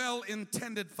of you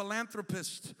well-intended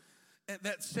philanthropists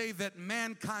that say that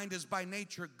mankind is by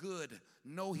nature good.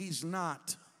 No, he's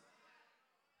not.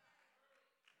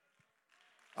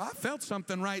 I felt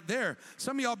something right there.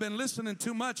 Some of y'all been listening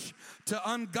too much to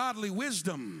ungodly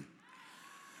wisdom.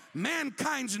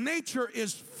 Mankind's nature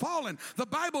is fallen. The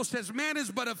Bible says man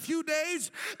is but a few days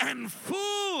and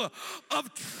full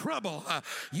of trouble.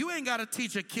 You ain't got to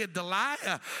teach a kid to lie.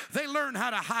 They learn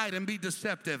how to hide and be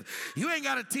deceptive. You ain't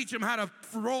got to teach them how to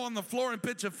roll on the floor and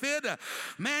pitch a fit.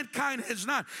 Mankind is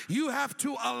not. You have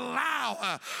to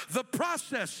allow the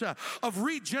process of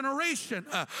regeneration,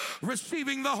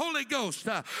 receiving the Holy Ghost.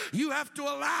 You have to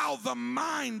allow the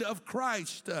mind of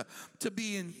Christ to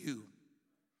be in you.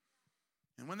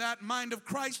 And when that mind of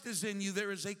Christ is in you,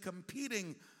 there is a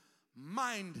competing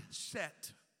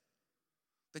mindset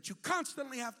that you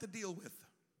constantly have to deal with.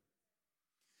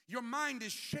 Your mind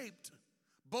is shaped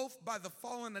both by the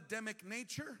fallen Adamic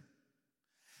nature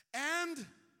and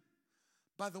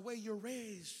by the way you're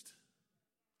raised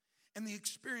and the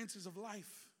experiences of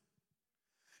life.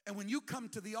 And when you come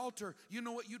to the altar, you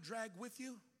know what you drag with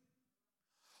you?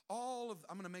 I'm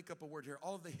going to make up a word here,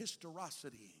 all of the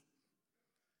historicity.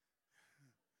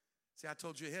 See, I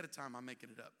told you ahead of time I'm making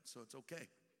it up, so it's okay.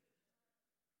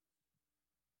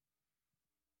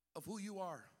 Of who you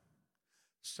are.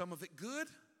 Some of it good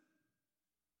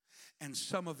and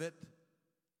some of it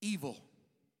evil.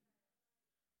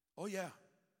 Oh, yeah.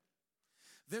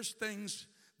 There's things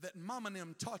that Mama and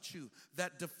them taught you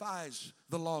that defies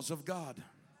the laws of God.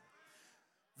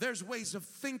 There's ways of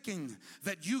thinking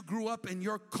that you grew up in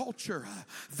your culture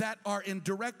that are in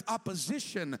direct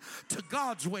opposition to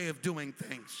God's way of doing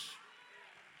things.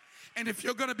 And if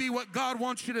you're going to be what God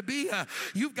wants you to be,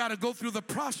 you've got to go through the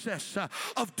process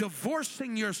of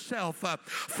divorcing yourself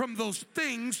from those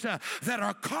things that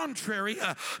are contrary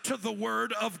to the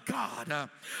Word of God.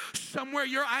 Somewhere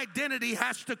your identity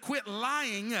has to quit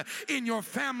lying in your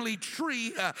family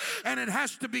tree, and it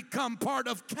has to become part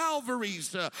of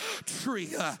Calvary's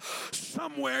tree.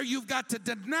 Somewhere you've got to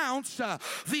denounce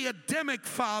the Adamic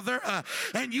father,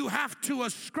 and you have to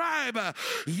ascribe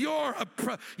your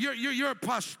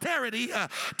posterity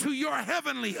to your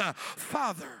heavenly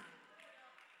Father.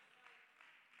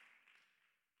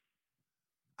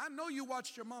 I know you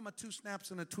watched your mama 2 snaps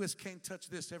and a twist, can't touch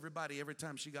this, everybody, every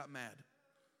time she got mad.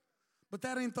 But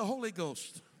that ain't the Holy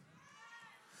Ghost.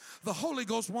 The Holy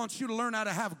Ghost wants you to learn how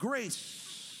to have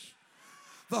grace.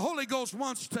 The Holy Ghost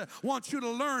wants you to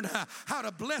learn how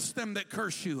to bless them that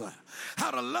curse you,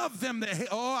 how to love them that hate.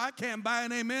 Oh, I can't buy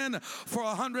an amen for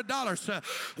 $100.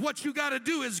 What you got to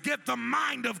do is get the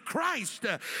mind of Christ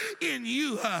in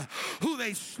you, who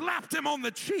they slapped him on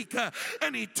the cheek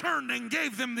and he turned and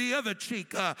gave them the other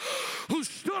cheek, who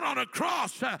stood on a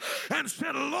cross and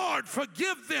said, Lord,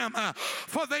 forgive them,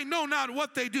 for they know not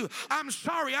what they do. I'm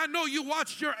sorry. I know you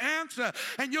watched your aunts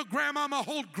and your grandmama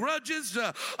hold grudges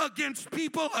against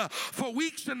people for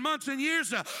weeks and months and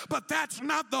years, but that's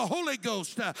not the Holy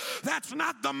Ghost. That's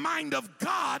not the mind of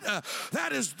God.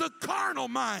 That is the carnal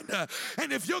mind.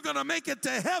 And if you're going to make it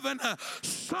to heaven,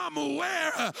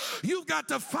 somewhere you've got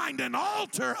to find an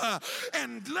altar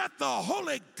and let the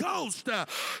Holy Ghost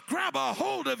grab a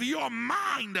hold of your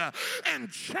mind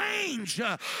and change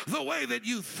the way that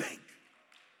you think.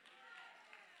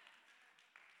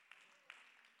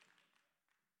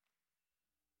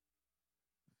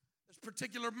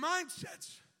 Particular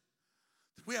mindsets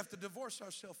that we have to divorce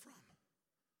ourselves from.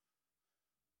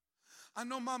 I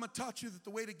know Mama taught you that the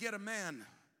way to get a man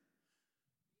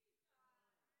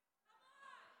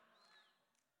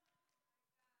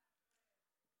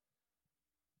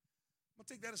I'm going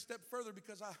to take that a step further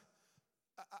because I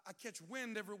catch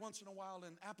wind every once in a while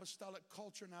in apostolic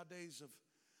culture nowadays of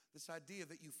this idea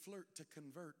that you flirt to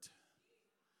convert.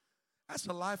 That's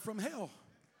a lie from hell.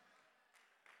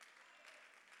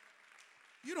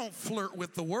 You don't flirt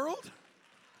with the world.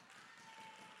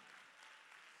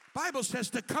 Bible says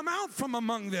to come out from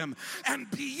among them and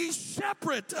be ye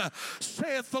separate,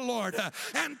 saith the Lord,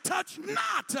 and touch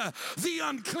not the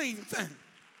unclean thing.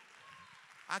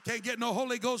 I can't get no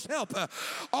Holy Ghost help.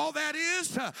 All that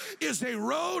is a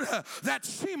road that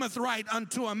seemeth right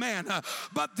unto a man,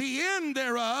 but the end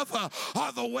thereof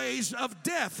are the ways of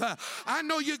death. I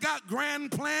know you got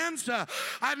grand plans.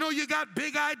 I know you got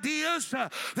big ideas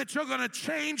that you're going to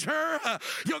change her.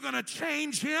 You're going to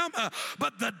change him.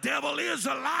 But the devil is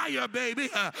a liar, baby.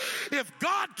 If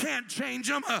God can't change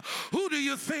him, who do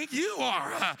you think you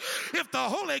are? If the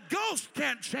Holy Ghost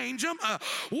can't change him,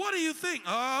 what do you think?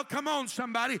 Oh, come on,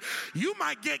 somebody. You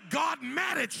might get God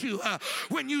mad at you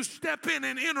when you step in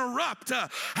and interrupt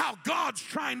how God's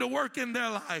trying to work in their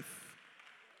life.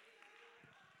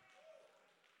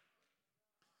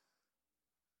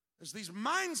 There's these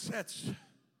mindsets.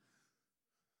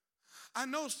 I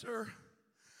know, sir,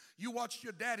 you watched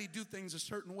your daddy do things a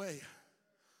certain way.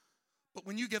 But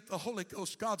when you get the Holy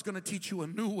Ghost, God's going to teach you a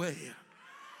new way.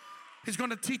 He's going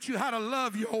to teach you how to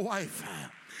love your wife.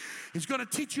 He's going to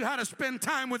teach you how to spend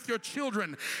time with your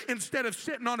children instead of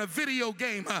sitting on a video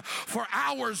game for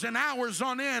hours and hours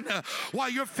on end while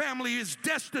your family is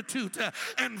destitute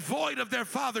and void of their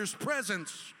father's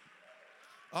presence.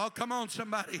 Oh, come on,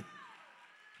 somebody.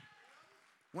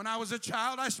 When I was a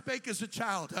child, I spake as a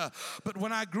child. But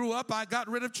when I grew up, I got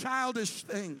rid of childish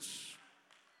things.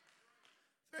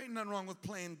 There ain't nothing wrong with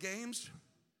playing games.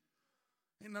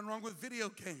 Ain't nothing wrong with video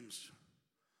games.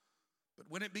 But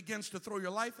when it begins to throw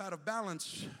your life out of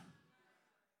balance,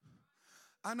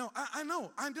 I know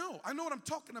what I'm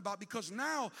talking about, because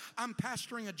now I'm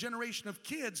pastoring a generation of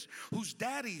kids whose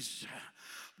daddies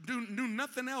knew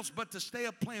nothing else but to stay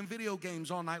up playing video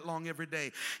games all night long every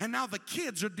day. And now the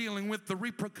kids are dealing with the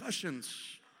repercussions.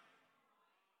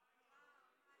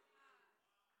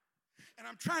 And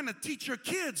I'm trying to teach your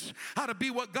kids how to be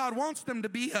what God wants them to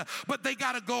be, but they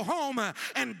got to go home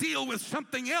and deal with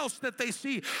something else that they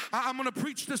see. I'm going to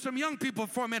preach to some young people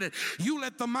for a minute. You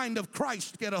let the mind of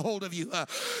Christ get a hold of you.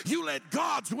 You let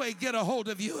God's way get a hold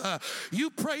of you.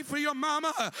 You pray for your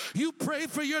mama. You pray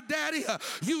for your daddy.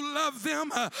 You love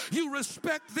them. You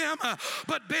respect them.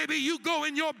 But baby, you go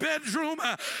in your bedroom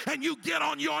and you get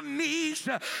on your knees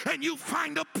and you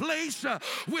find a place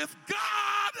with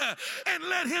God and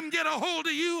let Him get a hold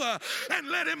of you and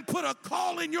let Him put a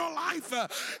call in your life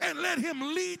and let Him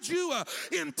lead you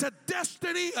into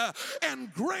destiny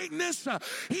and greatness.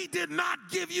 He did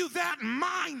not give you that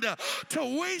mind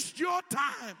to waste your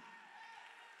time.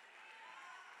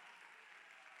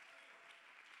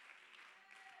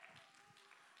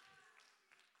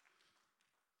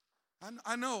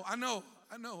 I know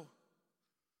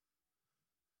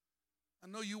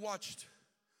you watched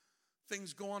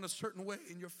things go on a certain way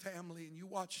in your family, and you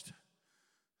watched.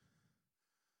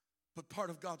 But part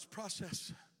of God's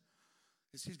process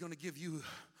is He's going to give you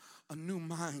a new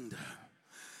mind.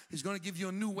 He's going to give you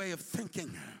a new way of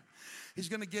thinking. He's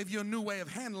going to give you a new way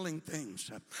of handling things.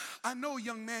 I know,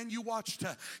 young man, you watched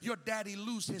your daddy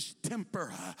lose his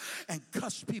temper and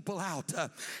cuss people out.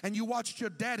 And you watched your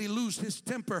daddy lose his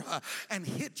temper and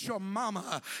hit your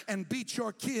mama and beat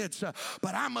your kids.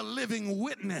 But I'm a living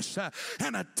witness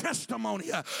and a testimony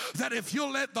that if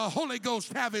you'll let the Holy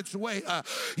Ghost have its way,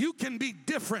 you can be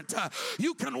different.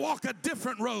 You can walk a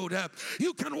different road.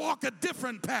 You can walk a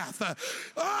different path.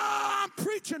 Oh, I'm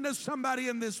preaching to somebody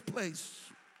in this place.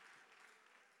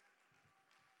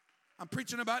 I'm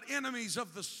preaching about enemies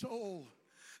of the soul.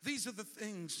 These are the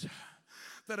things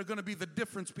that are going to be the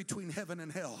difference between heaven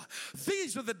and hell.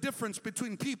 These are the difference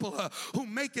between people who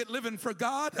make it living for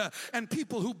God and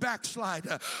people who backslide.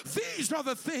 These are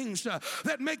the things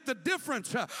that make the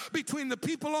difference between the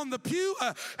people on the pew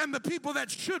and the people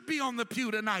that should be on the pew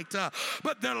tonight.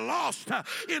 But they're lost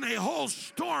in a whole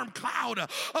storm cloud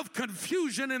of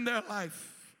confusion in their life.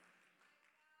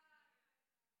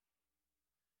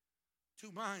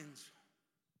 Two minds.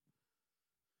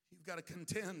 You've got to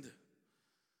contend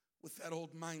with that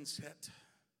old mindset.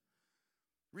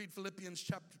 Read Philippians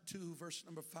chapter 2, verse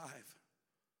number 5.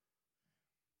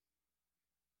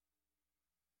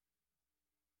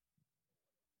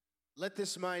 Let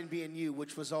this mind be in you,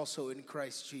 which was also in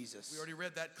Christ Jesus. We already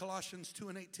read that, Colossians 2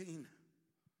 and 18.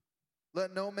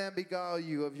 Let no man beguile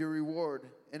you of your reward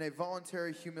in a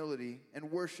voluntary humility and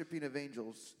worshiping of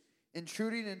angels,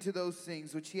 intruding into those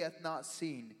things which he hath not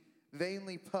seen,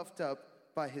 vainly puffed up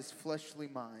by his fleshly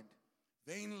mind.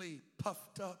 Vainly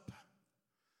puffed up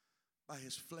by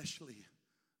his fleshly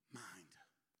mind.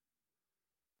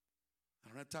 I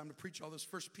don't have time to preach all this.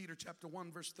 1 Peter chapter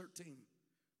 1, verse 13.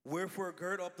 Wherefore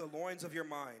gird up the loins of your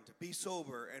mind, be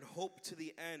sober, and hope to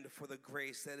the end for the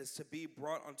grace that is to be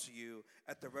brought unto you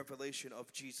at the revelation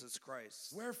of Jesus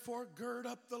Christ. Wherefore gird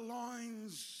up the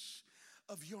loins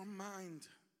of your mind.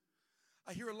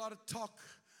 I hear a lot of talk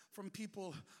from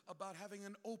people about having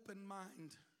an open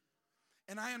mind.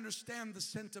 And I understand the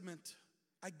sentiment.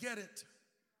 I get it.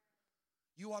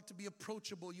 You ought to be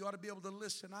approachable. You ought to be able to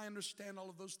listen. I understand all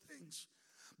of those things.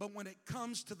 But when it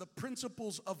comes to the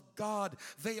principles of God,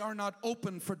 they are not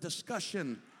open for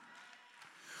discussion.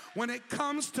 When it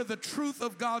comes to the truth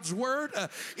of God's word,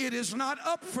 it is not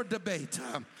up for debate.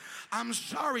 I'm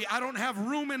sorry, I don't have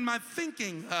room in my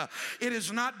thinking. It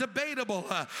is not debatable.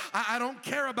 I don't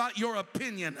care about your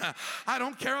opinion. I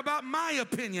don't care about my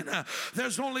opinion.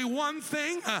 There's only one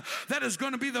thing that is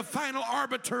going to be the final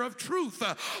arbiter of truth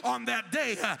on that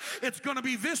day. It's going to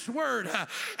be this word.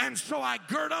 And so I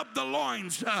gird up the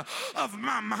loins of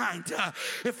my mind.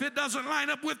 If it doesn't line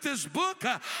up with this book,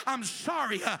 I'm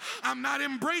sorry. I'm not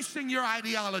embracing your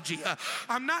ideology.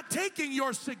 I'm not taking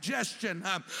your suggestion.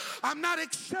 I'm not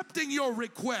accepting your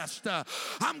request.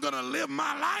 I'm going to live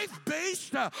my life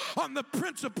based on the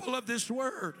principle of this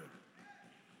word.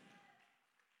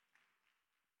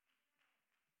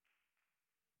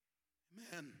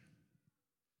 Man,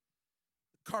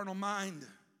 the carnal mind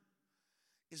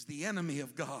is the enemy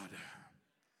of God,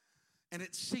 and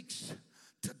it seeks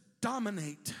to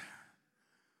dominate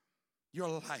your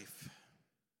life.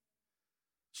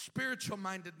 Spiritual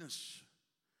mindedness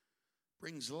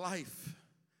brings life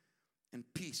and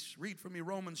peace. Read for me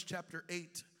Romans chapter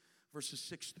 8, verses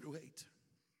 6 through 8.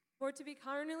 For to be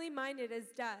carnally minded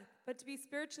is death, but to be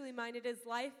spiritually minded is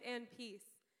life and peace.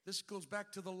 This goes back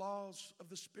to the laws of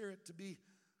the Spirit. To be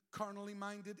carnally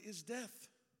minded is death.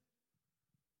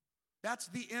 That's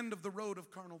the end of the road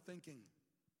of carnal thinking.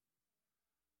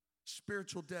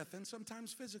 Spiritual death, and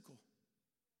sometimes physical.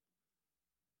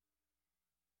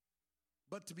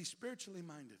 But to be spiritually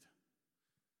minded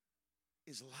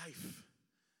is life and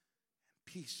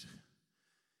peace.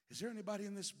 Is there anybody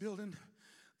in this building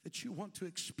that you want to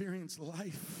experience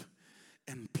life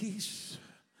and peace?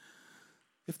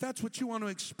 If that's what you want to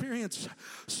experience,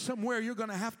 somewhere you're going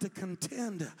to have to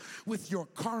contend with your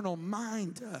carnal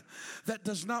mind that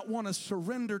does not want to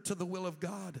surrender to the will of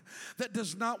God, that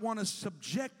does not want to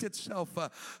subject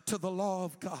itself to the law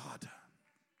of God.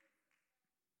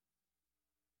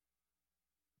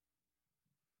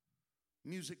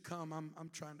 Music come, I'm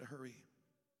trying to hurry.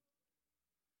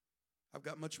 I've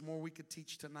got much more we could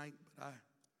teach tonight, but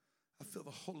I feel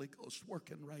the Holy Ghost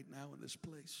working right now in this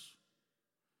place.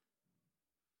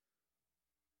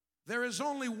 There is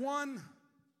only one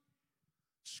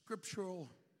scriptural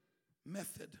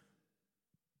method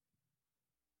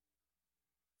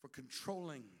for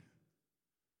controlling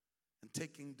and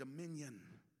taking dominion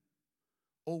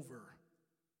over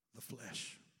the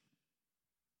flesh.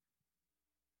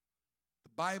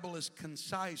 The Bible is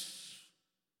concise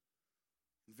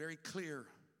and very clear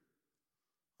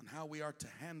on how we are to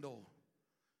handle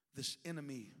this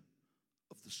enemy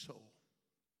of the soul.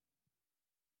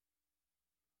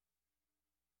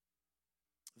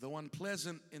 Though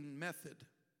unpleasant in method,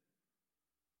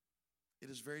 it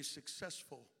is very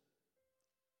successful.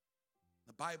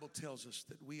 The Bible tells us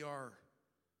that we are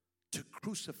to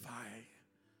crucify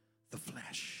the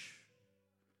flesh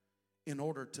in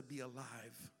order to be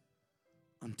alive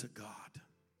unto God.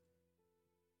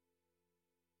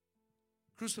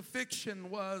 Crucifixion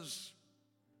was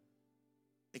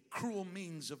a cruel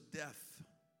means of death.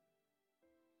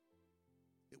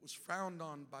 It was frowned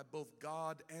on by both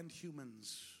God and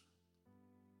humans.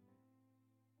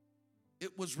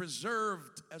 It was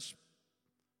reserved as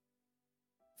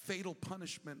fatal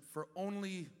punishment for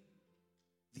only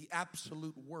the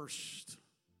absolute worst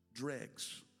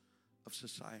dregs of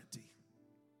society.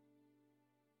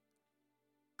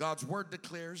 God's word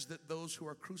declares that those who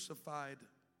are crucified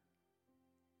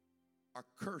are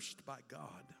cursed by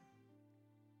God.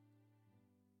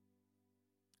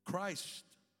 Christ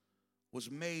was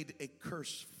made a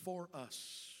curse for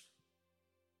us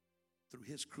through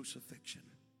his crucifixion.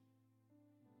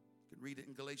 You can read it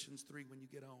in Galatians 3 when you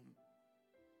get home.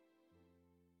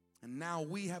 And now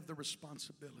we have the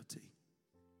responsibility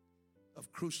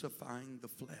of crucifying the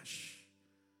flesh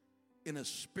in a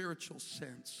spiritual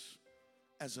sense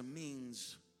as a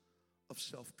means of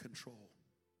self-control.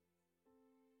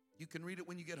 You can read it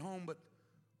when you get home, but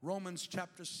Romans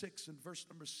chapter 6 and verse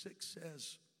number 6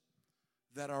 says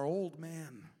that our old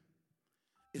man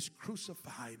is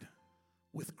crucified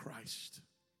with Christ.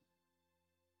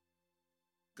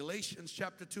 Galatians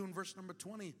chapter 2 and verse number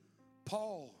 20,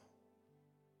 Paul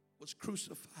was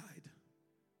crucified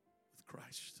with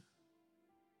Christ.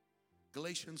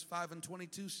 Galatians 5 and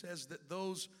 22 says that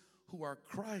those who are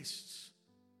Christ's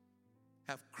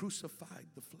have crucified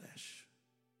the flesh.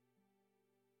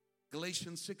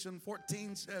 Galatians 6 and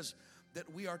 14 says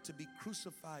that we are to be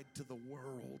crucified to the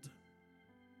world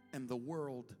and the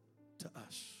world to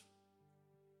us.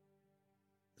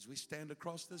 As we stand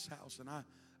across this house, and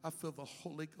I feel the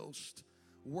Holy Ghost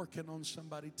working on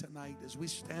somebody tonight as we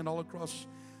stand all across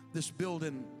this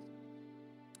building,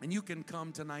 and you can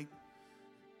come tonight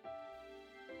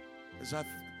as I've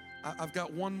I've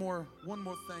got one more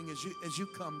thing as you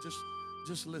come.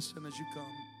 Just listen as you come.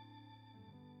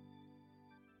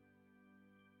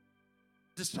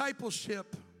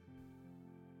 Discipleship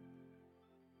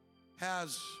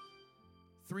has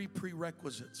 3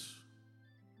 prerequisites.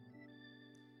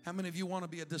 How many of you want to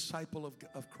be a disciple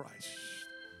of Christ?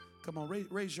 Come on,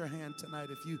 raise your hand tonight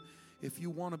if you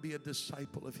want to be a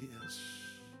disciple of His.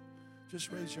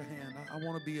 Just raise your hand. I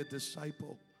want to be a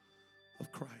disciple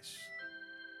of Christ.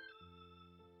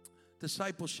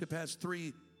 Discipleship has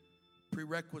 3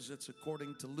 prerequisites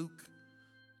according to Luke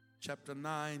chapter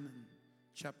 9 and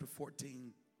chapter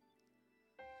 14.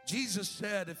 Jesus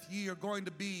said, if ye are going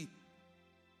to be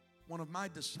one of my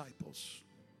disciples,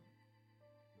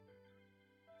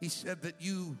 He said that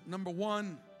you, number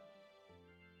 1,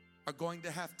 are going to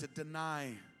have to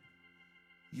deny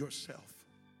yourself.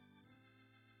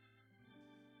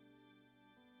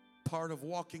 Part of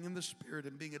walking in the Spirit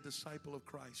and being a disciple of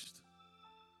Christ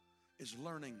is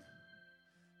learning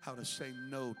how to say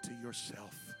no to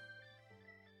yourself.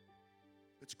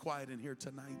 It's quiet in here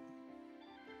tonight.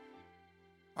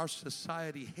 Our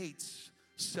society hates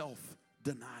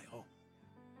self-denial.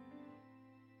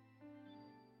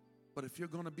 But if you're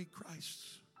going to be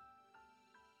Christ's,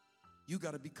 you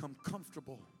got to become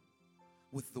comfortable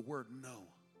with the word no.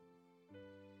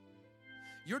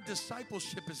 Your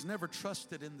discipleship is never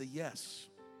trusted in the yes.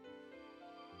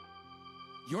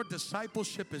 Your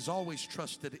discipleship is always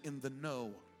trusted in the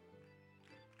no.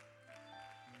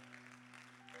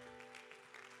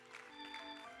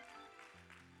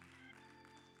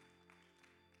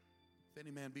 If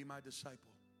any man be my disciple,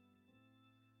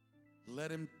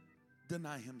 let him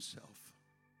deny himself.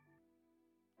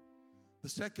 The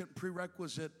second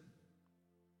prerequisite,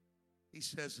 he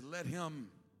says, let him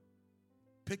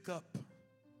pick up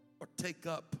or take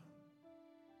up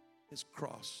his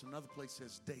cross. Another place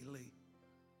says daily.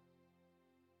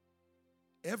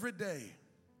 Every day,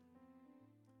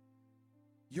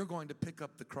 you're going to pick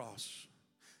up the cross.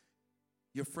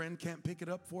 Your friend can't pick it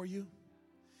up for you.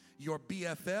 Your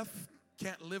BFF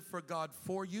can't live for God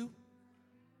for you.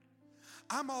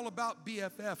 I'm all about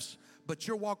BFFs, but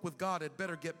your walk with God had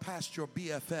better get past your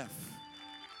BFF.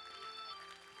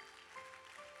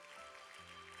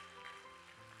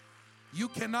 You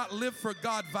cannot live for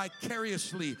God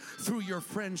vicariously through your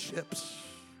friendships.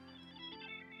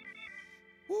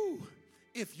 Woo.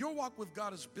 If your walk with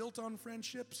God is built on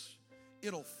friendships,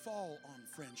 it'll fall on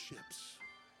friendships.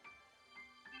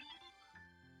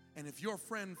 And if your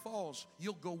friend falls,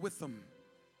 you'll go with them.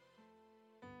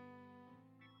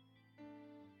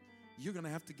 You're going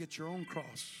to have to get your own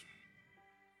cross.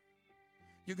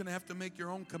 You're going to have to make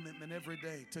your own commitment every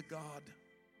day to God.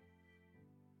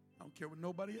 I don't care what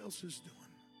nobody else is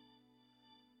doing.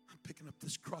 I'm picking up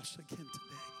this cross again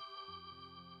today.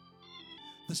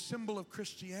 The symbol of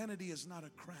Christianity is not a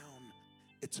crown,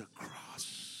 it's a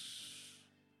cross.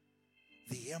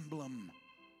 The emblem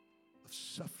of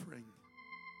suffering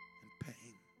and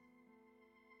pain.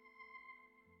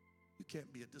 You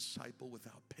can't be a disciple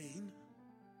without pain.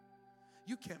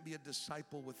 You can't be a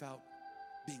disciple without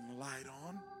being lied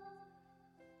on.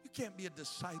 You can't be a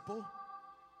disciple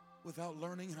without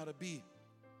learning how to be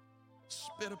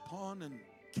spit upon and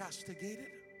castigated.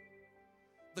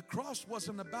 The cross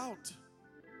wasn't about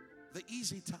the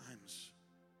easy times.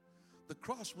 The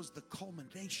cross was the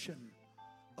culmination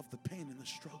of the pain and the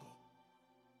struggle.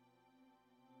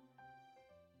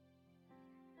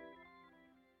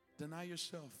 Deny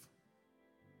yourself.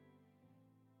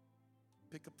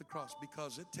 Pick up the cross,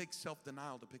 because it takes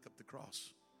self-denial to pick up the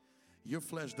cross. Your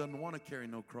flesh doesn't want to carry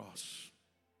no cross.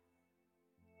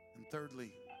 And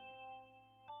thirdly,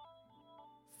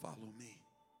 follow me.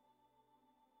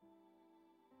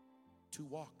 2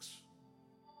 walks.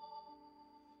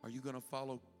 Are you going to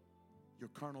follow your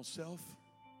carnal self,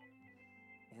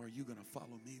 or are you going to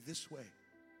follow me this way?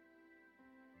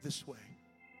 This way.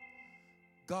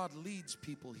 God leads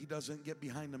people. He doesn't get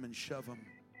behind them and shove them.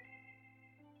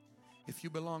 If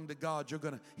you belong to God,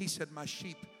 He said, my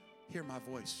sheep hear my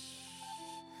voice,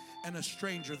 and a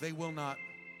stranger they will not.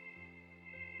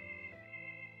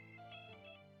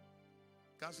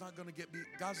 God's not going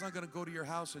to go to your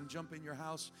house and jump in your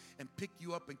house and pick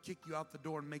you up and kick you out the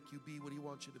door and make you be what He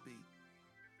wants you to be.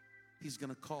 He's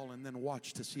going to call and then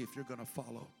watch to see if you're going to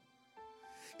follow.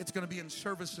 It's going to be in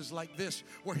services like this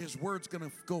where His word's going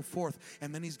to go forth,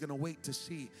 and then He's going to wait to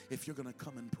see if you're going to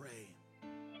come and pray.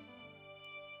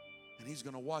 And He's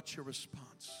going to watch your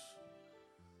response.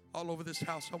 All over this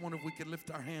house, I wonder if we could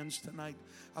lift our hands tonight.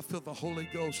 I feel the Holy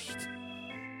Ghost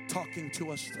talking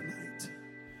to us tonight.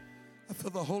 I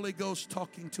feel the Holy Ghost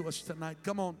talking to us tonight.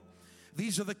 Come on.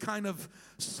 These are the kind of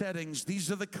settings.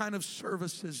 These are the kind of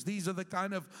services. These are the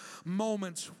kind of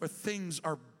moments where things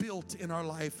are built in our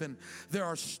life. And there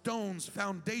are stones,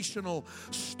 foundational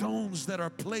stones that are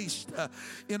placed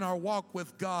in our walk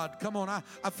with God. Come on,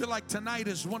 I feel like tonight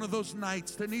is one of those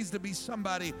nights. There needs to be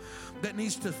somebody that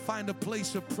needs to find a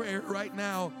place of prayer right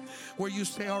now where you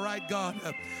say, all right, God,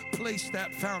 place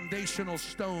that foundational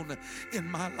stone in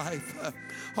my life.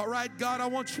 All right, God, I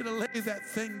want you to lay that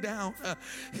thing down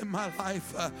in my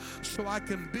life so I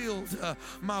can build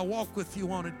my walk with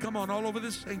you on it. Come on, all over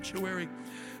this sanctuary,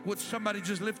 would somebody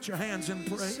just lift your hands and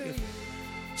pray?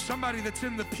 Somebody that's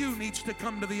in the pew needs to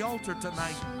come to the altar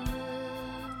tonight.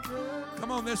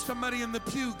 Come on, there's somebody in the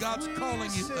pew. God's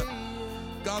calling you.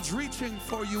 God's reaching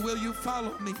for you. Will you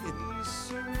follow me?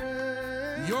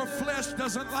 Your flesh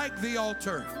doesn't like the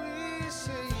altar.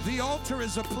 The altar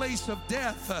is a place of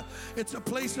death. It's a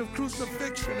place of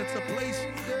crucifixion. It's a place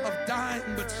of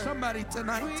dying. But somebody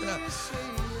tonight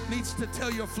needs to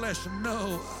tell your flesh,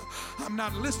 no, I'm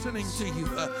not listening to you.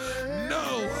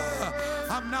 No,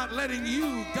 I'm not letting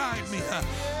you guide me.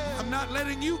 I'm not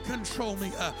letting you control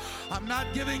me. I'm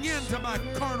not giving in to my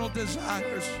carnal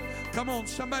desires. Come on,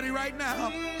 somebody right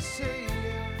now.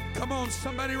 Come on,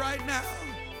 somebody right now.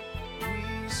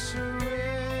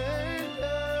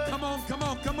 Come on, come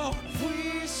on, come on.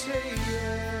 We say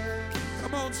yes.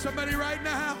 Come on, somebody right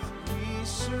now. We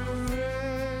surrender.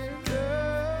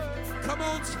 Come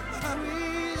on, somebody.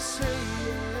 We say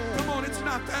yes. Come on, it's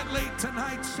not that late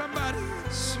tonight. Somebody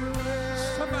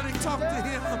talk to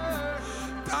him.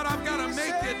 God, I've got to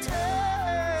make it.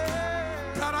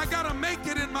 God, I got to make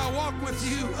it in my walk with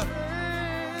you.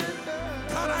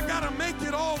 God, I got to make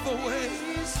it all the way.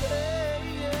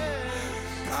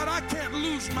 God, I can't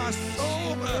lose my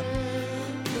soul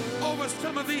over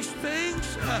some of these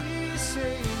things.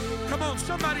 Come on,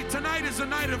 somebody, tonight is a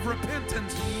night of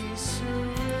repentance.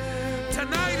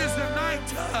 Tonight is a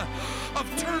night of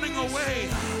turning away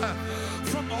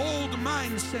from old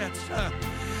mindsets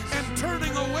and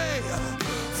turning away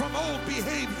from old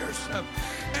behaviors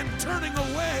and turning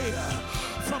away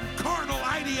from carnal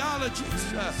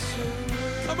ideologies.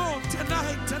 Come on,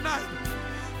 tonight.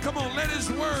 Come on, let His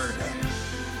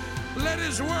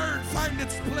Word find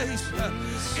its place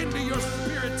into your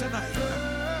spirit tonight.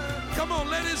 Come on,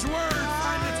 let His Word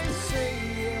find its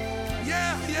place.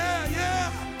 Yeah.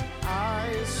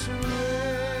 I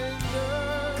surrender.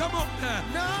 Come on.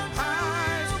 I